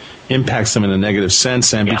certainly impacts them in a negative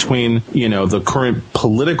sense. And between, the current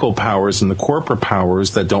political powers and the corporate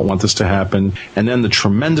powers that don't want this to happen, and then the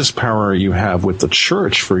tremendous power you have with the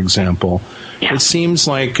church, for example, it seems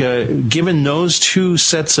like given those two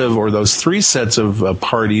sets of, or those three sets of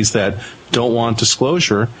parties that don't want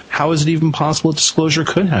disclosure, how is it even possible that disclosure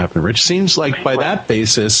could happen, Rich? Seems like by that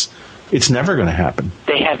basis, it's never going to happen.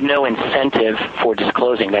 They have no incentive for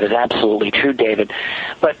disclosing. That is absolutely true, David.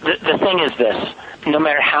 But the thing is this. No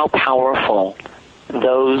matter how powerful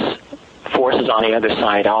those forces on the other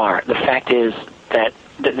side are, the fact is that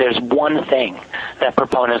there's one thing that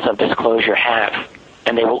proponents of disclosure have,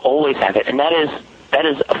 and they will always have it, and that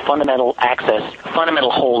is a fundamental access,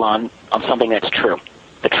 fundamental hold on something that's true,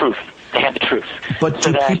 the truth. They have the truth. But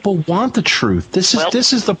do people want the truth? This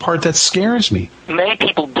is the part that scares me. Many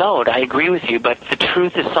people don't. I agree with you, but the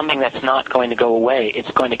truth is something that's not going to go away.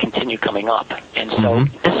 It's going to continue coming up. And so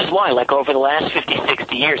this is why, like over the last 50,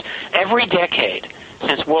 60 years, every decade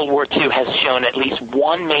since World War II has shown at least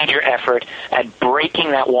one major effort at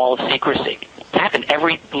breaking that wall of secrecy. It happened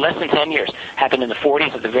every less than 10 years. Happened in the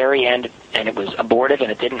 40s at the very end, and it was abortive,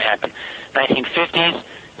 and it didn't happen. 1950s,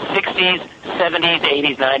 60s, 70s,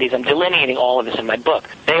 80s, 90s. I'm delineating all of this in my book.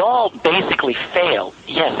 They all basically failed.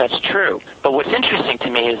 Yes, that's true. But what's interesting to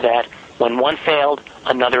me is that when one failed,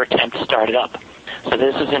 another attempt started up. So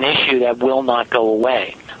this is an issue that will not go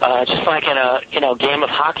away. Just like in a game of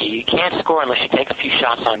hockey, you can't score unless you take a few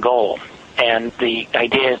shots on goal. And the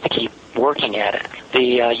idea is to keep working at it.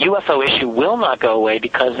 The UFO issue will not go away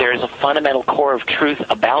because there is a fundamental core of truth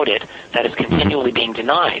about it that is continually being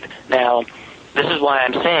denied. Now, this is why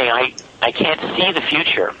I'm saying I can't see the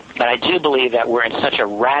future, but I do believe that we're in such a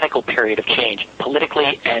radical period of change,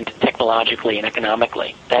 politically and technologically and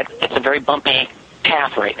economically, that it's a very bumpy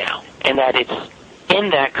path right now, and that it's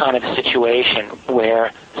in that kind of situation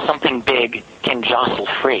where something big can jostle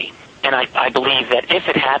free. And I believe that if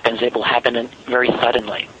it happens, it will happen very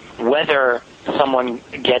suddenly. Whether someone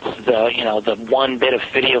gets the one bit of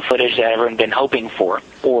video footage that everyone's been hoping for,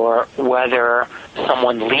 or whether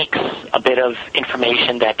someone leaks a bit of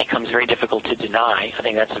information that becomes very difficult to deny, I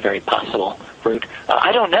think that's a very possible route.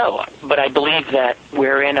 I don't know, but I believe that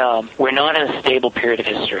we're not in a stable period of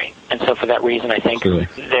history, and so for that reason, I think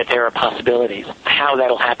that there are possibilities. How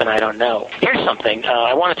that'll happen, I don't know. Here's something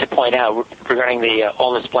I wanted to point out regarding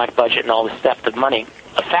all this black budget and all this theft of money.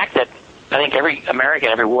 A fact that I think every American,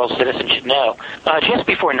 every world citizen should know. Just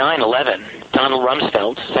before 9/11, Donald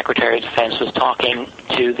Rumsfeld, Secretary of Defense, was talking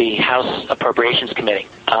to the House Appropriations Committee,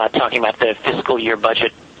 talking about the fiscal year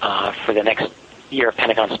budget for the next year of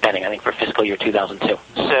Pentagon spending, I think for fiscal year 2002.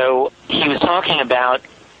 So he was talking about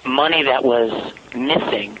money that was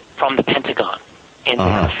missing from the Pentagon in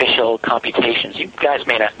the official computations. You guys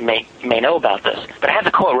may know about this, but I have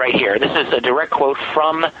the quote right here. This is a direct quote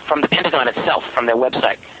from the Pentagon itself, from their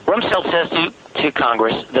website. Rumsfeld says to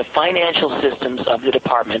Congress, the financial systems of the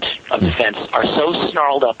Department of Defense are so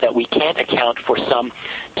snarled up that we can't account for some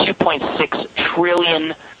 $2.6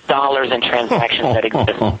 trillion in transactions that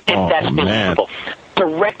exist. That's believable.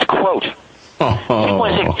 Direct quote.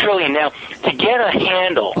 2.6 trillion. Now, to get a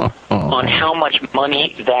handle on how much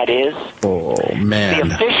money that is,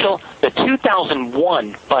 the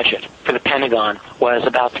 2001 budget for the Pentagon was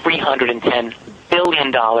about $310 billion,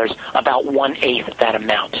 about 1/8 of that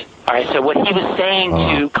amount. All right, so what he was saying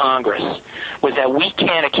to Congress was that we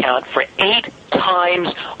can't account for 8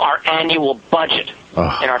 times our annual budget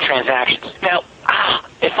in our transactions. Now,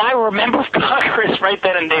 if I were a member of Congress right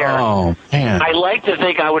then and there, I like to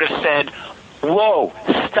think I would have said, whoa,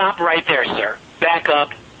 stop right there, sir. Back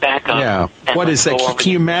up. Yeah. What is that?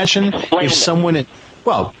 Can you imagine if someone...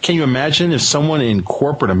 Well, can you imagine if someone in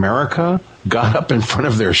corporate America got up in front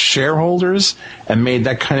of their shareholders and made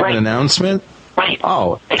that kind of an announcement? Right.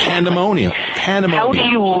 Oh, pandemonium. How do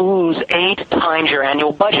you lose 8 times your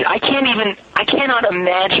annual budget? I cannot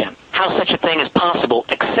imagine how such a thing is possible,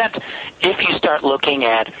 except if you start looking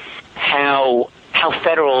at how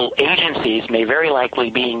federal agencies may very likely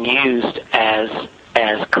being used as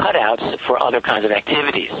cutouts for other kinds of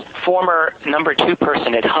activities. Former number 2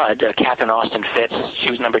 person at HUD, Catherine Austin Fitts, she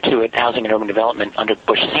was number 2 at Housing and Urban Development under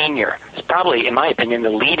Bush Sr., is probably, in my opinion, the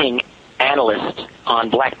leading analyst on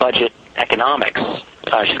black budget economics.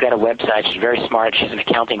 She's got a website. She's very smart. She's an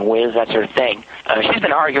accounting whiz, that sort of thing. She's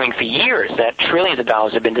been arguing for years that trillions of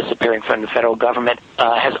dollars have been disappearing from the federal government,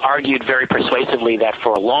 has argued very persuasively that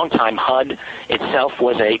for a long time HUD itself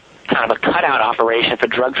was a kind of a cutout operation for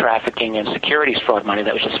drug trafficking and securities fraud money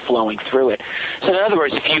that was just flowing through it. So in other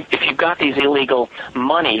words, if you've got these illegal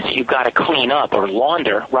monies, you've got to clean up or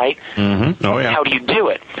launder, right? Mm-hmm. Oh, yeah. How do you do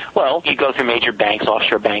it? Well, you go through major banks,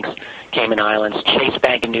 offshore banks, Cayman Islands, Chase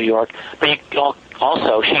Bank in New York, but you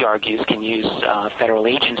also, she argues, can use federal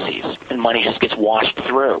agencies, and money just gets washed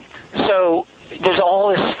through. So there's all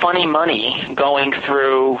this funny money going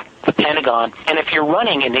through the Pentagon, and if you're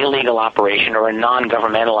running an illegal operation or a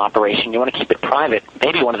non-governmental operation, you want to keep it private,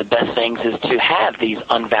 maybe one of the best things is to have these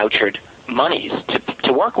unvouchered monies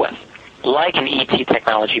to work with, like an ET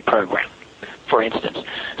technology program, for instance.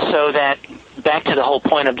 So that, back to the whole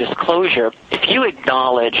point of disclosure, if you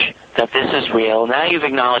acknowledge that this is real, now you've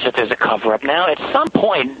acknowledged that there's a cover-up. Now, at some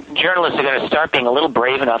point, journalists are going to start being a little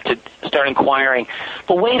brave enough to start inquiring,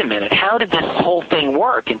 well, wait a minute, how did this whole thing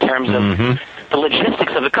work in terms of the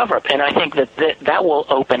logistics of the cover-up? And I think that will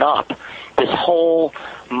open up this whole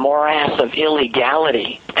morass of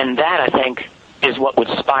illegality, and that, I think, is what would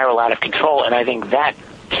spiral out of control, and I think that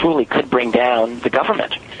truly could bring down the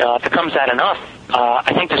government. If it comes out enough,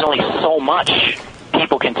 I think there's only so much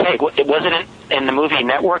people can take. Was it in the movie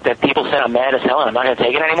Network that people said, I'm mad as hell and I'm not going to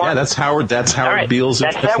take it anymore? Yeah, that's Howard right. Beals.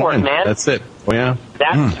 That's Network, man. That's it. Oh, yeah.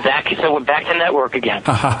 So we're back to Network again.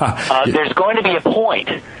 There's going to be a point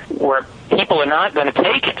where people are not going to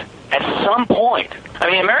take it. At some point. I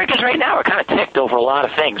mean, Americans right now are kind of ticked over a lot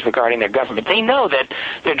of things regarding their government. They know that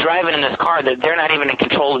they're driving in this car, that they're not even in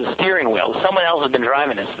control of the steering wheel. Someone else has been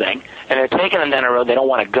driving this thing, and they're taking them down a road they don't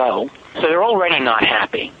want to go. So they're already not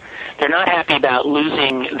happy. They're not happy about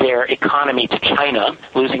losing their economy to China,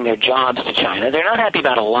 losing their jobs to China. They're not happy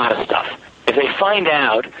about a lot of stuff. If they find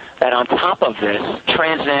out that on top of this,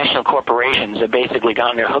 transnational corporations have basically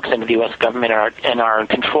gotten their hooks into the U.S. government and are in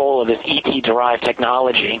control of this ET-derived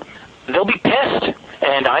technology, they'll be pissed.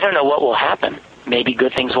 And I don't know what will happen. Maybe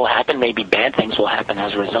good things will happen. Maybe bad things will happen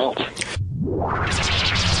as a result.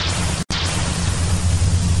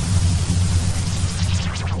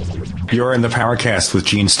 You're in the Powercast with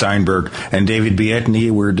Gene Steinberg and David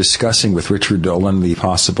Biedny. We're discussing with Richard Dolan the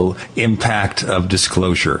possible impact of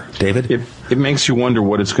disclosure. David? It makes you wonder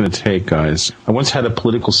what it's going to take, guys. I once had a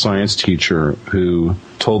political science teacher who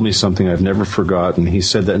told me something I've never forgotten. He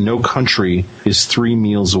said that no country is 3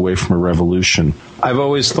 meals away from a revolution. I've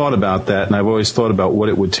always thought about that, and I've always thought about what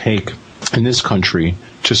it would take in this country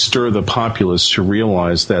to stir the populace to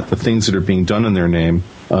realize that the things that are being done in their name,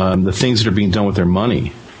 the things that are being done with their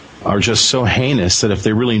money, are just so heinous that if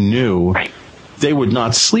they really knew, they would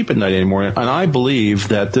not sleep at night anymore. And I believe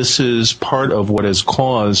that this is part of what has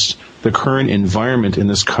caused the current environment in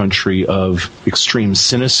this country of extreme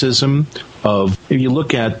cynicism, if you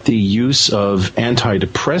look at the use of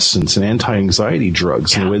antidepressants and anti-anxiety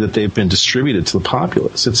drugs and the way that they've been distributed to the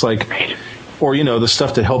populace. It's like, or, the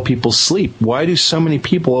stuff to help people sleep. Why do so many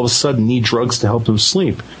people all of a sudden need drugs to help them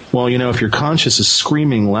sleep? Well, if your conscious is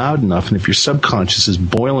screaming loud enough and if your subconscious is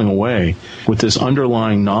boiling away with this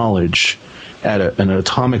underlying knowledge at an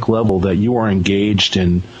atomic level that you are engaged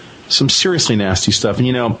in some seriously nasty stuff. And,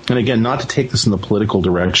 and again, not to take this in the political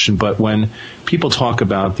direction, but when people talk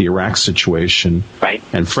about the Iraq situation,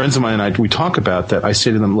 and friends of mine and we talk about that, I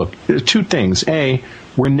say to them, look, there are 2 things. A,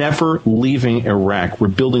 we're never leaving Iraq. We're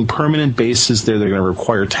building permanent bases there. They're going to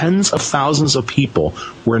require tens of thousands of people.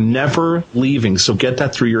 We're never leaving. So get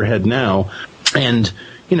that through your head now. And,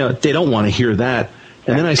 they don't want to hear that.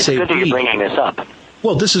 And then I say, it's good that you're bringing this up.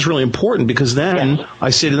 Well, this is really important because then I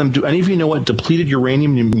say to them, do any of you know what depleted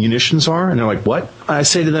uranium munitions are? And they're like, what? I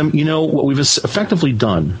say to them, what we've effectively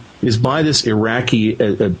done is by this Iraqi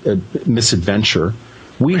misadventure,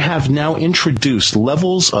 we have now introduced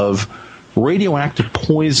levels of radioactive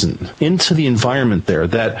poison into the environment there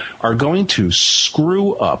that are going to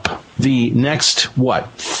screw up the next,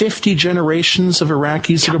 50 generations of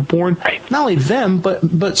Iraqis that are born? Not only them,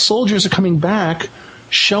 but soldiers are coming back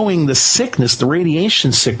showing the sickness, the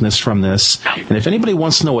radiation sickness from this. And if anybody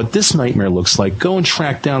wants to know what this nightmare looks like, go and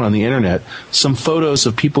track down on the internet some photos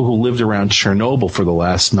of people who lived around Chernobyl for the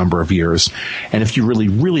last number of years. And if you really,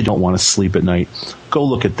 really don't want to sleep at night, go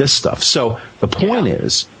look at this stuff. So the point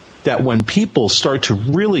is that when people start to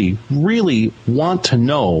really, really want to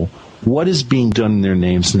know what is being done in their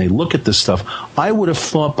names, and they look at this stuff, I would have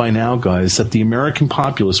thought by now, guys, that the American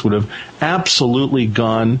populace would have absolutely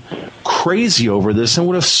gone crazy over this and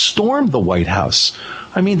would have stormed the White House.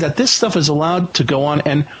 I mean, that this stuff is allowed to go on.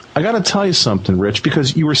 And I got to tell you something, Rich,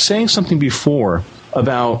 because you were saying something before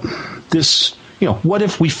about this, what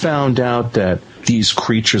if we found out that these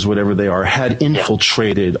creatures, whatever they are, had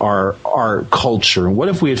infiltrated our culture? And what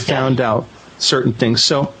if we had found out certain things?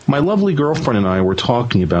 So my lovely girlfriend and I were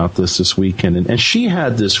talking about this weekend, and she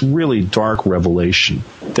had this really dark revelation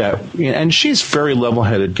and she's a very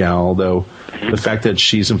level-headed gal, although the fact that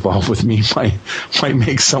she's involved with me might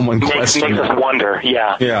make someone question. Makes us wonder,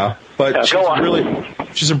 yeah. Yeah, but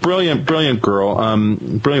she's a brilliant girl,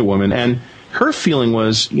 brilliant woman, and her feeling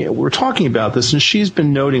was, we're talking about this, and she's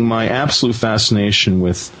been noting my absolute fascination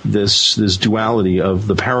with this duality of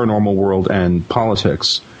the paranormal world and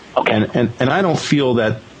politics. Okay. And I don't feel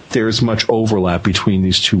that there's much overlap between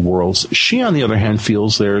these two worlds. She, on the other hand,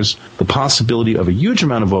 feels there's the possibility of a huge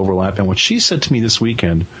amount of overlap. And what she said to me this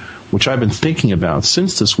weekend, which I've been thinking about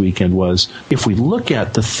since this weekend, was if we look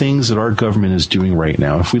at the things that our government is doing right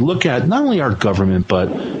now, if we look at not only our government,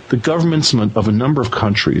 but the governments of a number of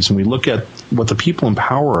countries, and we look at what the people in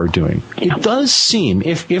power are doing, it does seem,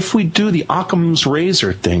 if we do the Occam's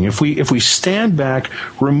razor thing, if we stand back,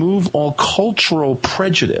 remove all cultural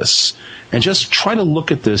prejudice, and just try to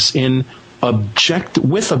look at this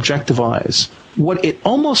with objective eyes, what it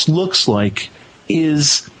almost looks like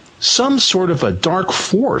is some sort of a dark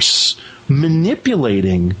force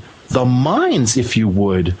manipulating the minds, if you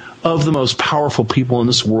would, of the most powerful people in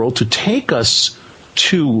this world to take us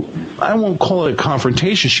to, I won't call it a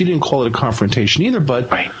confrontation. She didn't call it a confrontation either, but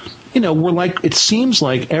it seems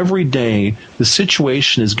like every day the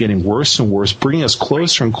situation is getting worse and worse, bringing us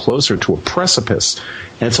closer and closer to a precipice.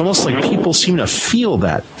 And it's almost like people seem to feel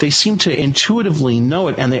that. They seem to intuitively know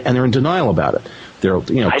it, and they're in denial about it. They're,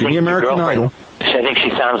 give me American Idol. I think she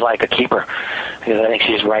sounds like a keeper. because I think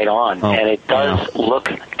she's right on. And it does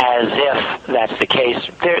look as if that's the case.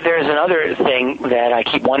 There's another thing that I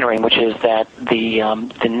keep wondering, which is that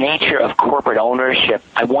the nature of corporate ownership,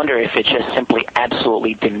 I wonder if it just simply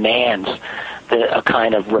absolutely demands a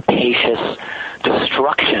kind of rapacious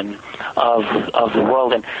destruction of the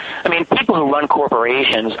world. And I mean, people who run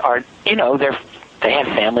corporations are, they have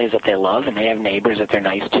families that they love and they have neighbors that they're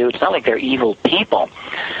nice to. It's not like they're evil people,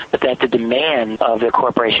 but that the demand of the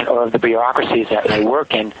corporation or of the bureaucracies that they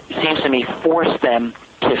work in seems to me force them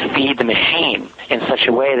to feed the machine in such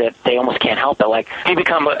a way that they almost can't help it. Like, if you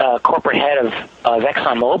become a corporate head of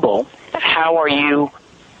ExxonMobil, how are you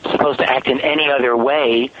supposed to act in any other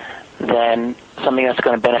way than something that's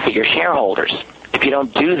going to benefit your shareholders? If you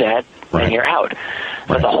don't do that, then you're out.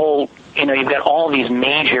 But the whole, you've got all these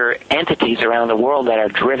major entities around the world that are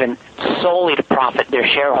driven solely to profit their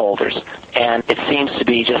shareholders. And it seems to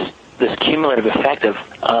be just this cumulative effect of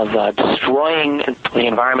destroying the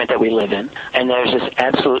environment that we live in. And there's this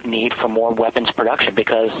absolute need for more weapons production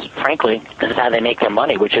because, frankly, this is how they make their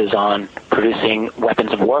money, which is on producing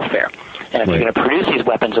weapons of warfare. And if you're going to produce these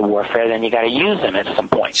weapons of warfare, then you got to use them at some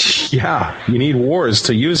point. Yeah, you need wars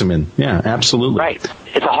to use them in. Yeah, absolutely. Right.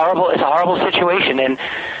 It's a horrible situation. And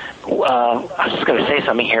I was just going to say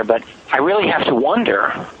something here, but I really have to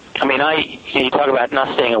wonder. I mean, you talk about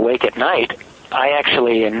not staying awake at night. I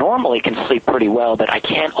actually normally can sleep pretty well, but I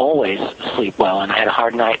can't always sleep well. And I had a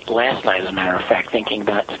hard night last night, as a matter of fact, thinking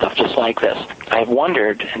about stuff just like this. I've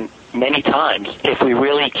wondered many times if we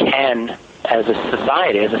really can, as a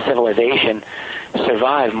society, as a civilization,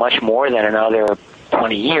 survive much more than another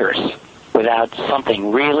 20 years without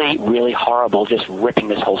something really, really horrible just ripping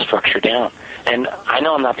this whole structure down. And I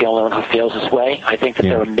know I'm not the only one who feels this way. I think that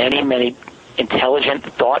there are many, many intelligent,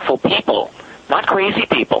 thoughtful people, not crazy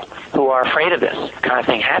people, who are afraid of this kind of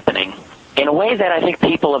thing happening in a way that I think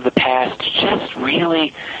people of the past just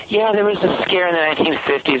really, there was a scare in the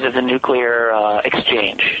 1950s of the nuclear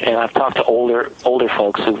exchange, and I've talked to older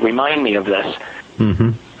folks who remind me of this.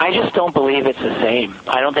 Mm-hmm. I just don't believe it's the same.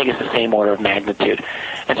 I don't think it's the same order of magnitude.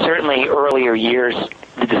 And certainly earlier years,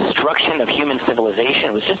 the destruction of human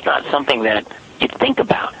civilization was just not something that you'd think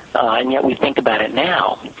about, and yet we think about it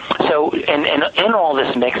now. So, and in all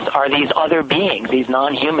this mix are these other beings, these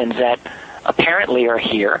non-humans that apparently are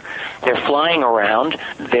here. They're flying around.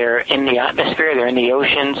 They're in the atmosphere. They're in the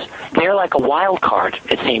oceans. They're like a wild card,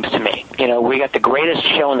 it seems to me. We got the greatest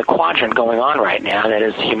show in the quadrant going on right now, that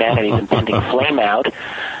is humanity's impending flame out,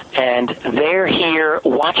 and they're here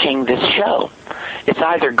watching this show. It's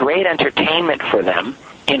either great entertainment for them,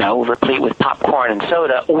 replete with popcorn and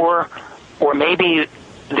soda, or maybe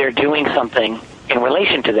they're doing something in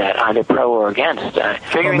relation to that, either pro or against.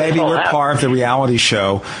 Or maybe we're part of the reality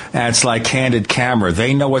show, and it's like Candid Camera.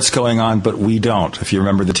 They know what's going on, but we don't. If you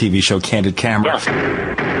remember the TV show Candid Camera.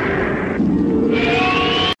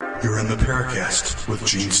 You're in the Paracast with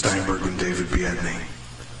Gene Steinberg and David Biedny.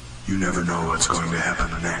 You never know what's going to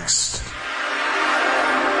happen next.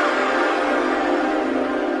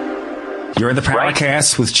 You're in the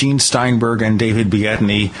Paracast with Gene Steinberg and David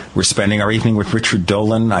Biedny. We're spending our evening with Richard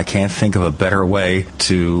Dolan. I can't think of a better way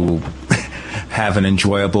to have an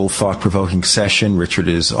enjoyable, thought-provoking session. Richard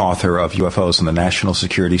is author of UFOs and the National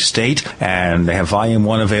Security State, and they have Volume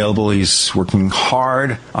 1 available. He's working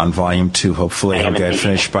hard on Volume 2. Hopefully he'll get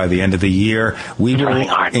finished by the end of the year.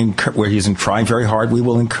 Where he's trying very hard, we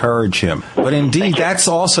will encourage him. But indeed, that's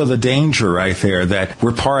also the danger right there, that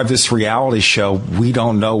we're part of this reality show. We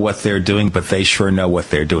don't know what they're doing, but they sure know what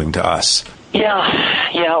they're doing to us.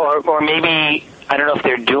 Or maybe, I don't know if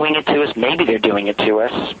they're doing it to us. Maybe they're doing it to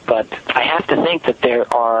us, but I have to think that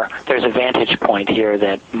there's a vantage point here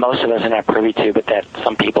that most of us are not privy to, but that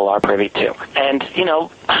some people are privy to. And,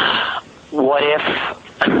 what if,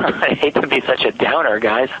 I hate to be such a downer,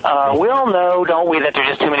 guys, we all know, don't we, that there's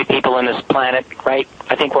just too many people on this planet, right?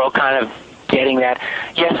 I think we're all kind of getting that.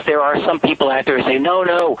 Yes, there are some people out there who say, no,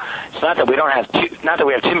 it's not that we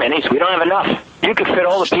have too many, so we don't have enough. You could fit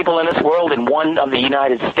all the people in this world in one of the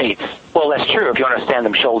United States. Well, that's true if you understand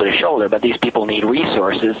them shoulder to shoulder, but these people need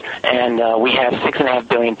resources, and we have 6.5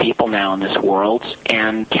 billion people now in this world,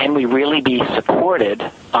 and can we really be supported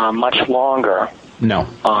much longer? No.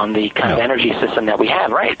 On the kind of energy system that we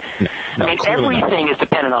have, right? No, I mean, everything is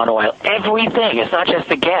dependent on oil. Everything. It's not just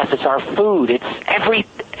the gas. It's our food.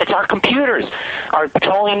 It's our computers are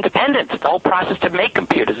petroleum dependent. The whole process to make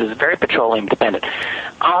computers is very petroleum dependent.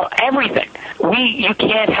 Everything. You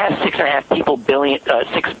can't have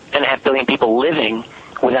 6.5 billion people living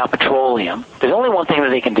without petroleum. There's only one thing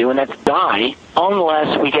that they can do, and that's die,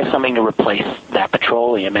 unless we get something to replace that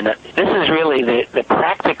petroleum. And this is really the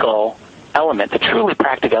practical element, the truly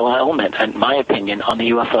practical element, in my opinion, on the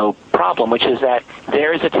UFO problem, which is that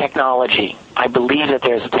there is a technology. I believe that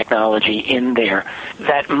there's a technology in there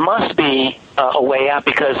that must be a way out,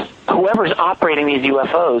 because whoever's operating these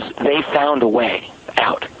UFOs, they found a way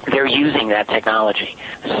out. They're using that technology.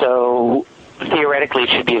 So theoretically, it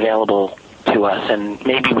should be available to us, and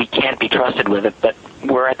maybe we can't be trusted with it, but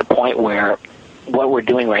we're at the point where what we're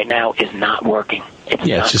doing right now is not working.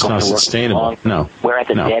 It's just not sustainable. No. We're at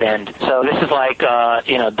the dead end. So this is like,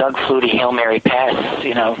 Doug Flutie, Hail Mary pass,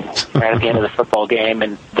 right at the end of the football game,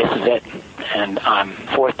 and this is it. And I'm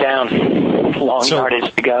fourth down, long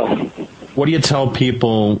yardage to go. What do you tell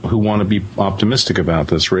people who want to be optimistic about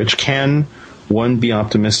this, Rich? Can one be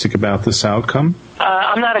optimistic about this outcome?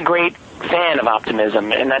 I'm not a great fan of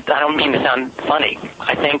optimism, and that, I don't mean to sound funny.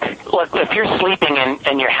 I think, look, if you're sleeping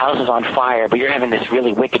and your house is on fire, but you're having this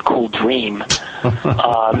really wicked cool dream,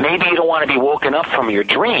 maybe you don't want to be woken up from your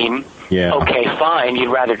dream. Yeah. Okay, fine,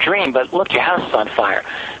 you'd rather dream, but look, your house is on fire.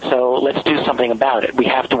 So let's do something about it. We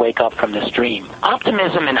have to wake up from this dream.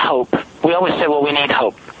 Optimism and hope. We always say, well, we need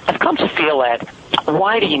hope. I've come to feel that,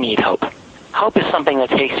 why do you need hope? Hope is something that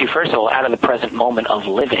takes you, first of all, out of the present moment of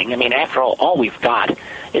living. I mean, after all we've got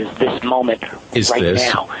is this moment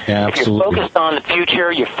now. Yeah, if you're focused on the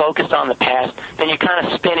future, you're focused on the past, then you're kind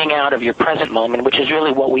of spinning out of your present moment, which is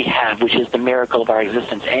really what we have, which is the miracle of our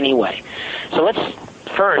existence anyway. So let's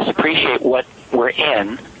first appreciate what we're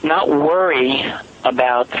in, not worry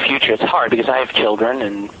about the future. It's hard because I have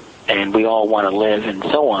children and we all want to live and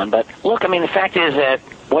so on. But look, I mean, the fact is that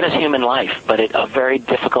what is human life but a very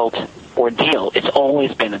difficult ordeal? It's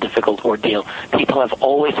always been a difficult ordeal. People have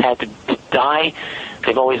always had to die.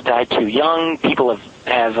 They've always died too young. People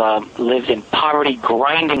have lived in poverty,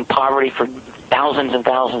 grinding poverty for thousands and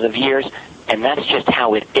thousands of years, and that's just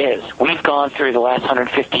how it is. We've gone through the last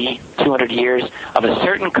 150, 200 years of a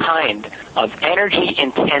certain kind of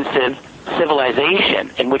energy-intensive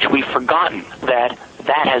civilization in which we've forgotten that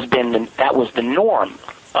that was the norm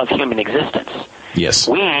of human existence. Yes.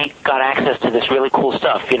 We got access to this really cool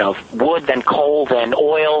stuff, wood, then coal, then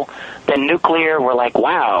oil, then nuclear. We're like,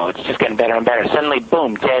 wow, it's just getting better and better. Suddenly,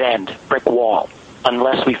 boom, dead end, brick wall,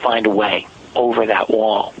 unless we find a way over that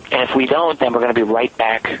wall. And if we don't, then we're going to be right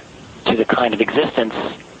back to the kind of existence.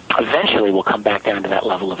 Eventually, we'll come back down to that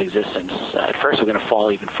level of existence. At first, we're going to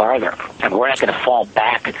fall even farther. And we're not going to fall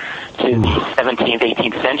back to the 17th,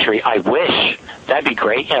 18th century. I wish. That'd be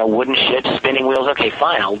great. Wooden ships, spinning wheels. Okay,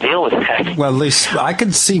 fine. I'll deal with that. Well, at least I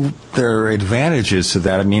can see there are advantages to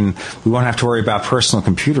that. I mean, we won't have to worry about personal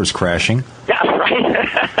computers crashing. Yeah,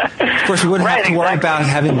 right. Of course, we wouldn't have to worry about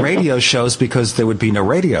having radio shows because there would be no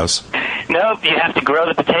radios. Nope, you have to grow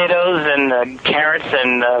the potatoes and carrots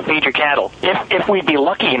and feed your cattle. If we'd be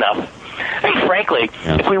lucky enough. I mean, frankly,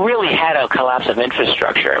 if we really had a collapse of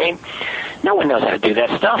infrastructure, I mean, no one knows how to do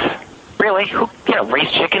that stuff. Really?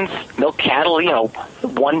 Raise chickens, milk cattle,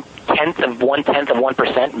 1/10 of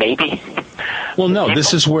 1%, maybe. Well, no,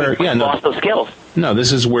 this is where, lost those skills. No,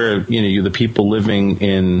 this is where, the people living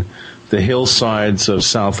in the hillsides of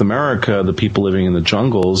South America, the people living in the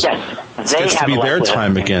jungles, it's gets to be their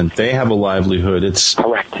time again. They have a livelihood. It's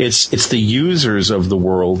correct. It's the users of the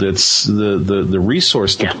world. It's the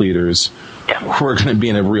resource depleters who are going to be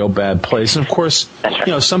in a real bad place. And of course,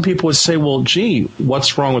 some people would say, well, gee,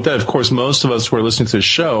 what's wrong with that? Of course, most of us who are listening to this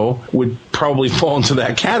show would probably fall into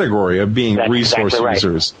that category of being resource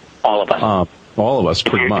users. All of us. All of us,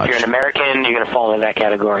 pretty much. If you're an American, you're going to fall into that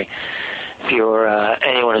category. If you're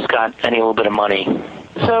anyone who's got any little bit of money.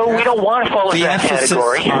 So we don't want to fall into that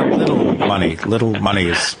category. On little money. Little money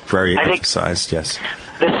is very emphasized, yes.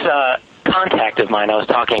 This contact of mine I was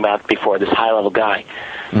talking about before, this high-level guy,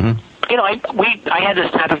 I had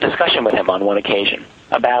this type of discussion with him on one occasion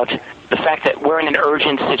about the fact that we're in an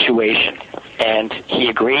urgent situation. And he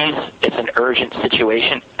agrees it's an urgent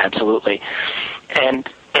situation, absolutely. And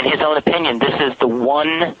in his own opinion, this is the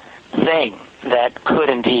one thing that could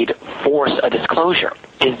indeed force a disclosure,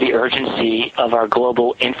 is the urgency of our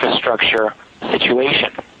global infrastructure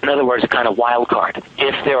situation. In other words, a kind of wild card.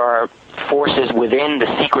 If there are forces within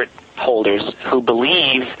the secret holders who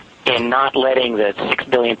believe in not letting the 6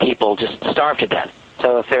 billion people just starve to death.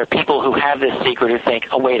 So if there are people who have this secret who think,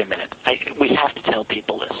 oh, wait a minute, we have to tell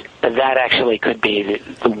people this, that actually could be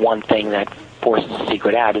the one thing that forces the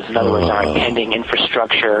secret out. In other words, our impending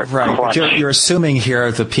infrastructure crunch. But you're assuming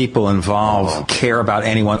here the people involved care about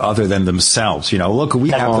anyone other than themselves. Look, we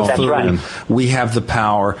have the food, right. We have the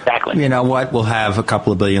power. Exactly. You know what? We'll have a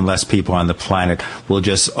couple of billion less people on the planet. We'll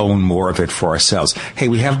just own more of it for ourselves. Hey,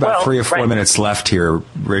 we have about 3 or 4 minutes left here,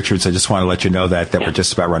 Richards. I just want to let you know that we're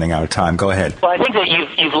just about running out of time. Go ahead. Well, I think that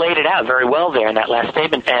you've laid it out very well there in that last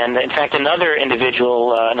statement. And in fact, another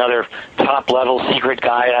individual, another top-level secret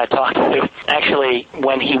guy I talked to, actually,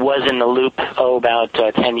 when he was in the loop, about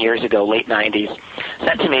 10 years ago, late 90s,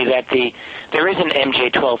 said to me that there is an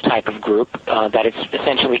MJ-12 type of group, that it's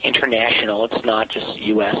essentially international, it's not just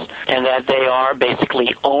U.S., and that they are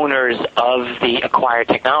basically owners of the acquired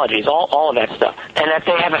technologies, all of that stuff, and that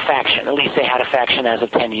they have a faction. At least they had a faction as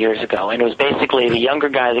of 10 years ago, and it was basically the younger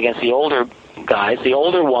guys against the older guys. The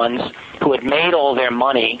older ones who had made all their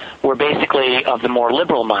money were basically of the more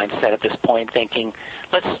liberal mindset at this point, thinking,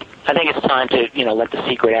 I think it's time to, let the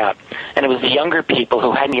secret out. And it was the younger people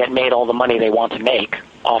who hadn't yet made all the money they want to make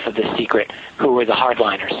off of this secret who were the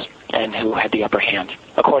hardliners and who had the upper hand,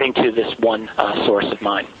 according to this one source of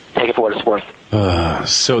mine. Take it for what it's worth.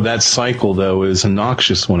 So that cycle, though, is a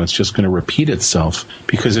noxious one. It's just going to repeat itself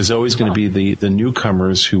because there's always going to be the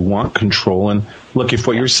newcomers who want control. And look, if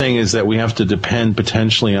what you're saying is that we have to depend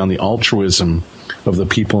potentially on the altruism of the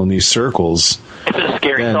people in these circles, it's a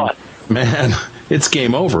scary thought. Man, it's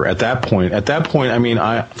game over at that point. At that point, I mean,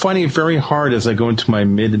 I'm finding it very hard as I go into my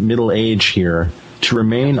middle age here to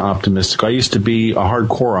remain optimistic. I used to be a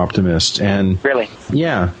hardcore optimist, and really,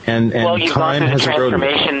 yeah, and well, you've time gone has through the eroded.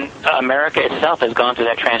 transformation. America itself has gone through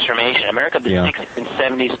that transformation. America of the 60s and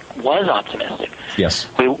 70s was optimistic. Yes,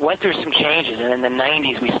 we went through some changes, and in the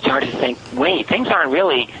 90s we started to think, wait, things aren't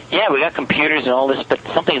really. Yeah, we got computers and all this, but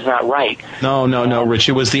something's not right. No, Rich.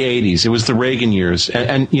 It was the 80s. It was the Reagan years,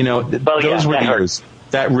 and those were the years.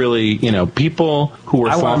 That really, people who were...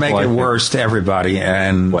 I want to make it worse to everybody,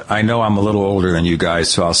 and I know I'm a little older than you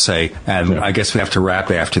guys, so I'll say, and I guess we have to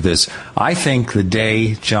wrap after this. I think the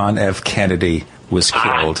day John F. Kennedy was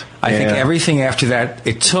killed, I think everything after that,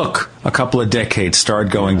 it took a couple of decades,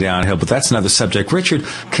 started going downhill, but that's another subject. Richard,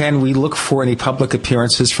 can we look for any public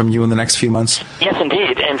appearances from you in the next few months? Yes,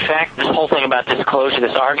 indeed. In fact, this whole thing about disclosure,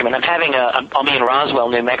 this argument, I'll be in Roswell,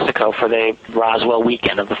 New Mexico for the Roswell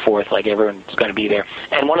weekend of the 4th, like everyone's going to be there.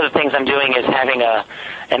 And one of the things I'm doing is having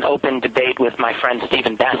an open debate with my friend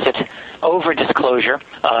Stephen Bassett over disclosure,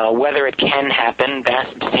 whether it can happen.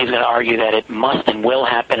 Steve's going to argue that it must and will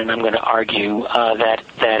happen, and I'm going to argue that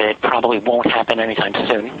it probably won't happen anytime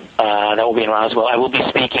soon. That will be in Roswell. I will be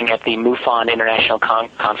speaking at the MUFON International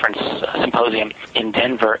Conference Symposium in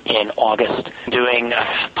Denver in August, doing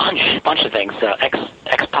a bunch of things.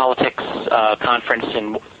 Ex-Politics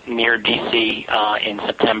Conference near D.C. In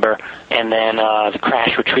September, and then the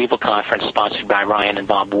Crash Retrieval Conference sponsored by Ryan and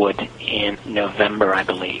Bob Wood in November, I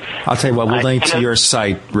believe. I'll tell you what, we'll link to your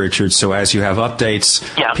site, Richard, so as you have updates,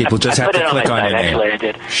 people just have to click on your name. Actually, I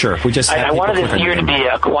did. Sure. We just I wanted this year to be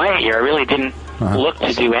a quiet year. I really didn't look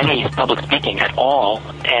to do any public speaking at all,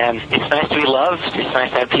 and it's nice to be loved. It's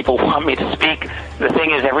nice to have people want me to speak. The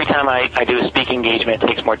thing is, every time I do a speaking engagement, it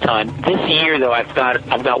takes more time. This year, though, I've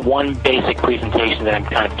got one basic presentation that I'm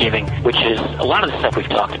kind of giving, which is a lot of the stuff we've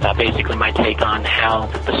talked about, basically my take on how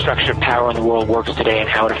the structure of power in the world works today and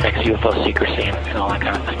how it affects UFO secrecy and all that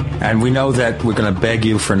kind of thing. And we know that we're going to beg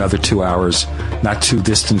you for another 2 hours, not too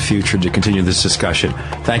distant future, to continue this discussion.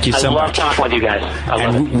 Thank you so much. I love talking with you guys.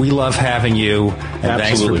 And we love having you, and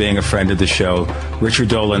thanks for being a friend of the show. Richard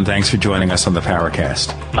Dolan, thanks for joining us on the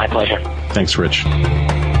Paracast. My pleasure. Thanks, Rich.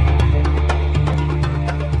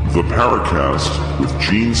 The Paracast with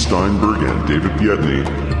Gene Steinberg and David Biedny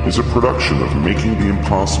is a production of Making the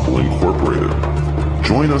Impossible Incorporated.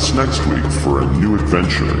 Join us next week for a new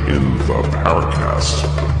adventure in the Paracast.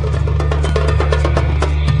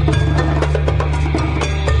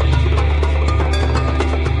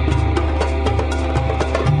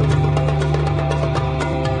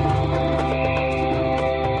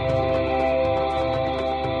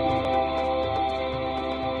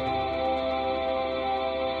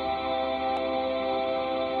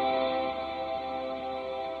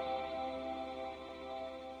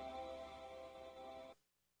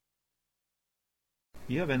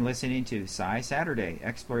 You have been listening to PSI Saturday,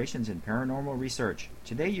 Explorations in Paranormal Research.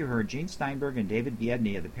 Today you heard Gene Steinberg and David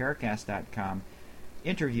Biedny of the Paracast.com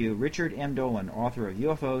interview Richard M. Dolan, author of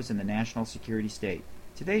UFOs and the National Security State.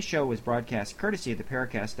 Today's show was broadcast courtesy of the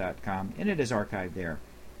Paracast.com, and it is archived there.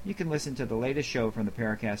 You can listen to the latest show from the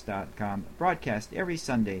Paracast.com, broadcast every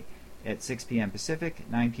Sunday at 6 p.m. Pacific,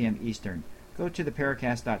 9 p.m. Eastern. Go to the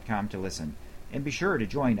Paracast.com to listen. And be sure to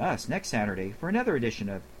join us next Saturday for another edition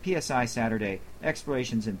of PSI Saturday,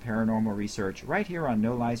 Explorations in Paranormal Research, right here on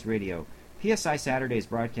No Lies Radio. PSI Saturday is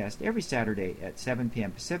broadcast every Saturday at 7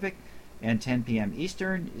 p.m. Pacific and 10 p.m.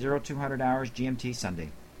 Eastern, 0200 hours GMT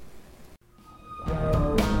Sunday.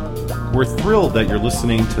 We're thrilled that you're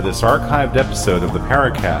listening to this archived episode of the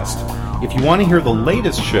Paracast. If you want to hear the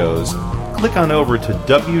latest shows, click on over to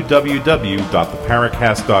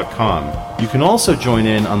www.theparacast.com. You can also join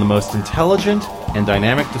in on the most intelligent and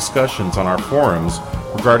dynamic discussions on our forums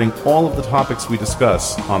regarding all of the topics we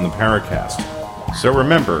discuss on the Paracast. So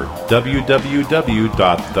remember,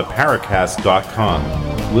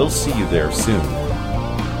 www.theparacast.com. We'll see you there soon.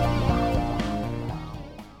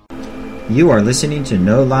 You are listening to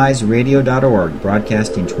NoLiesRadio.org,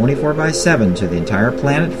 broadcasting 24/7 to the entire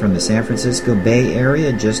planet from the San Francisco Bay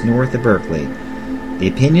Area just north of Berkeley. The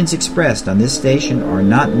opinions expressed on this station are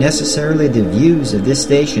not necessarily the views of this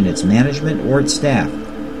station, its management, or its staff,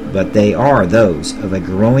 but they are those of a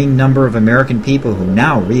growing number of American people who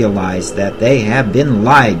now realize that they have been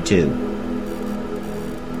lied to.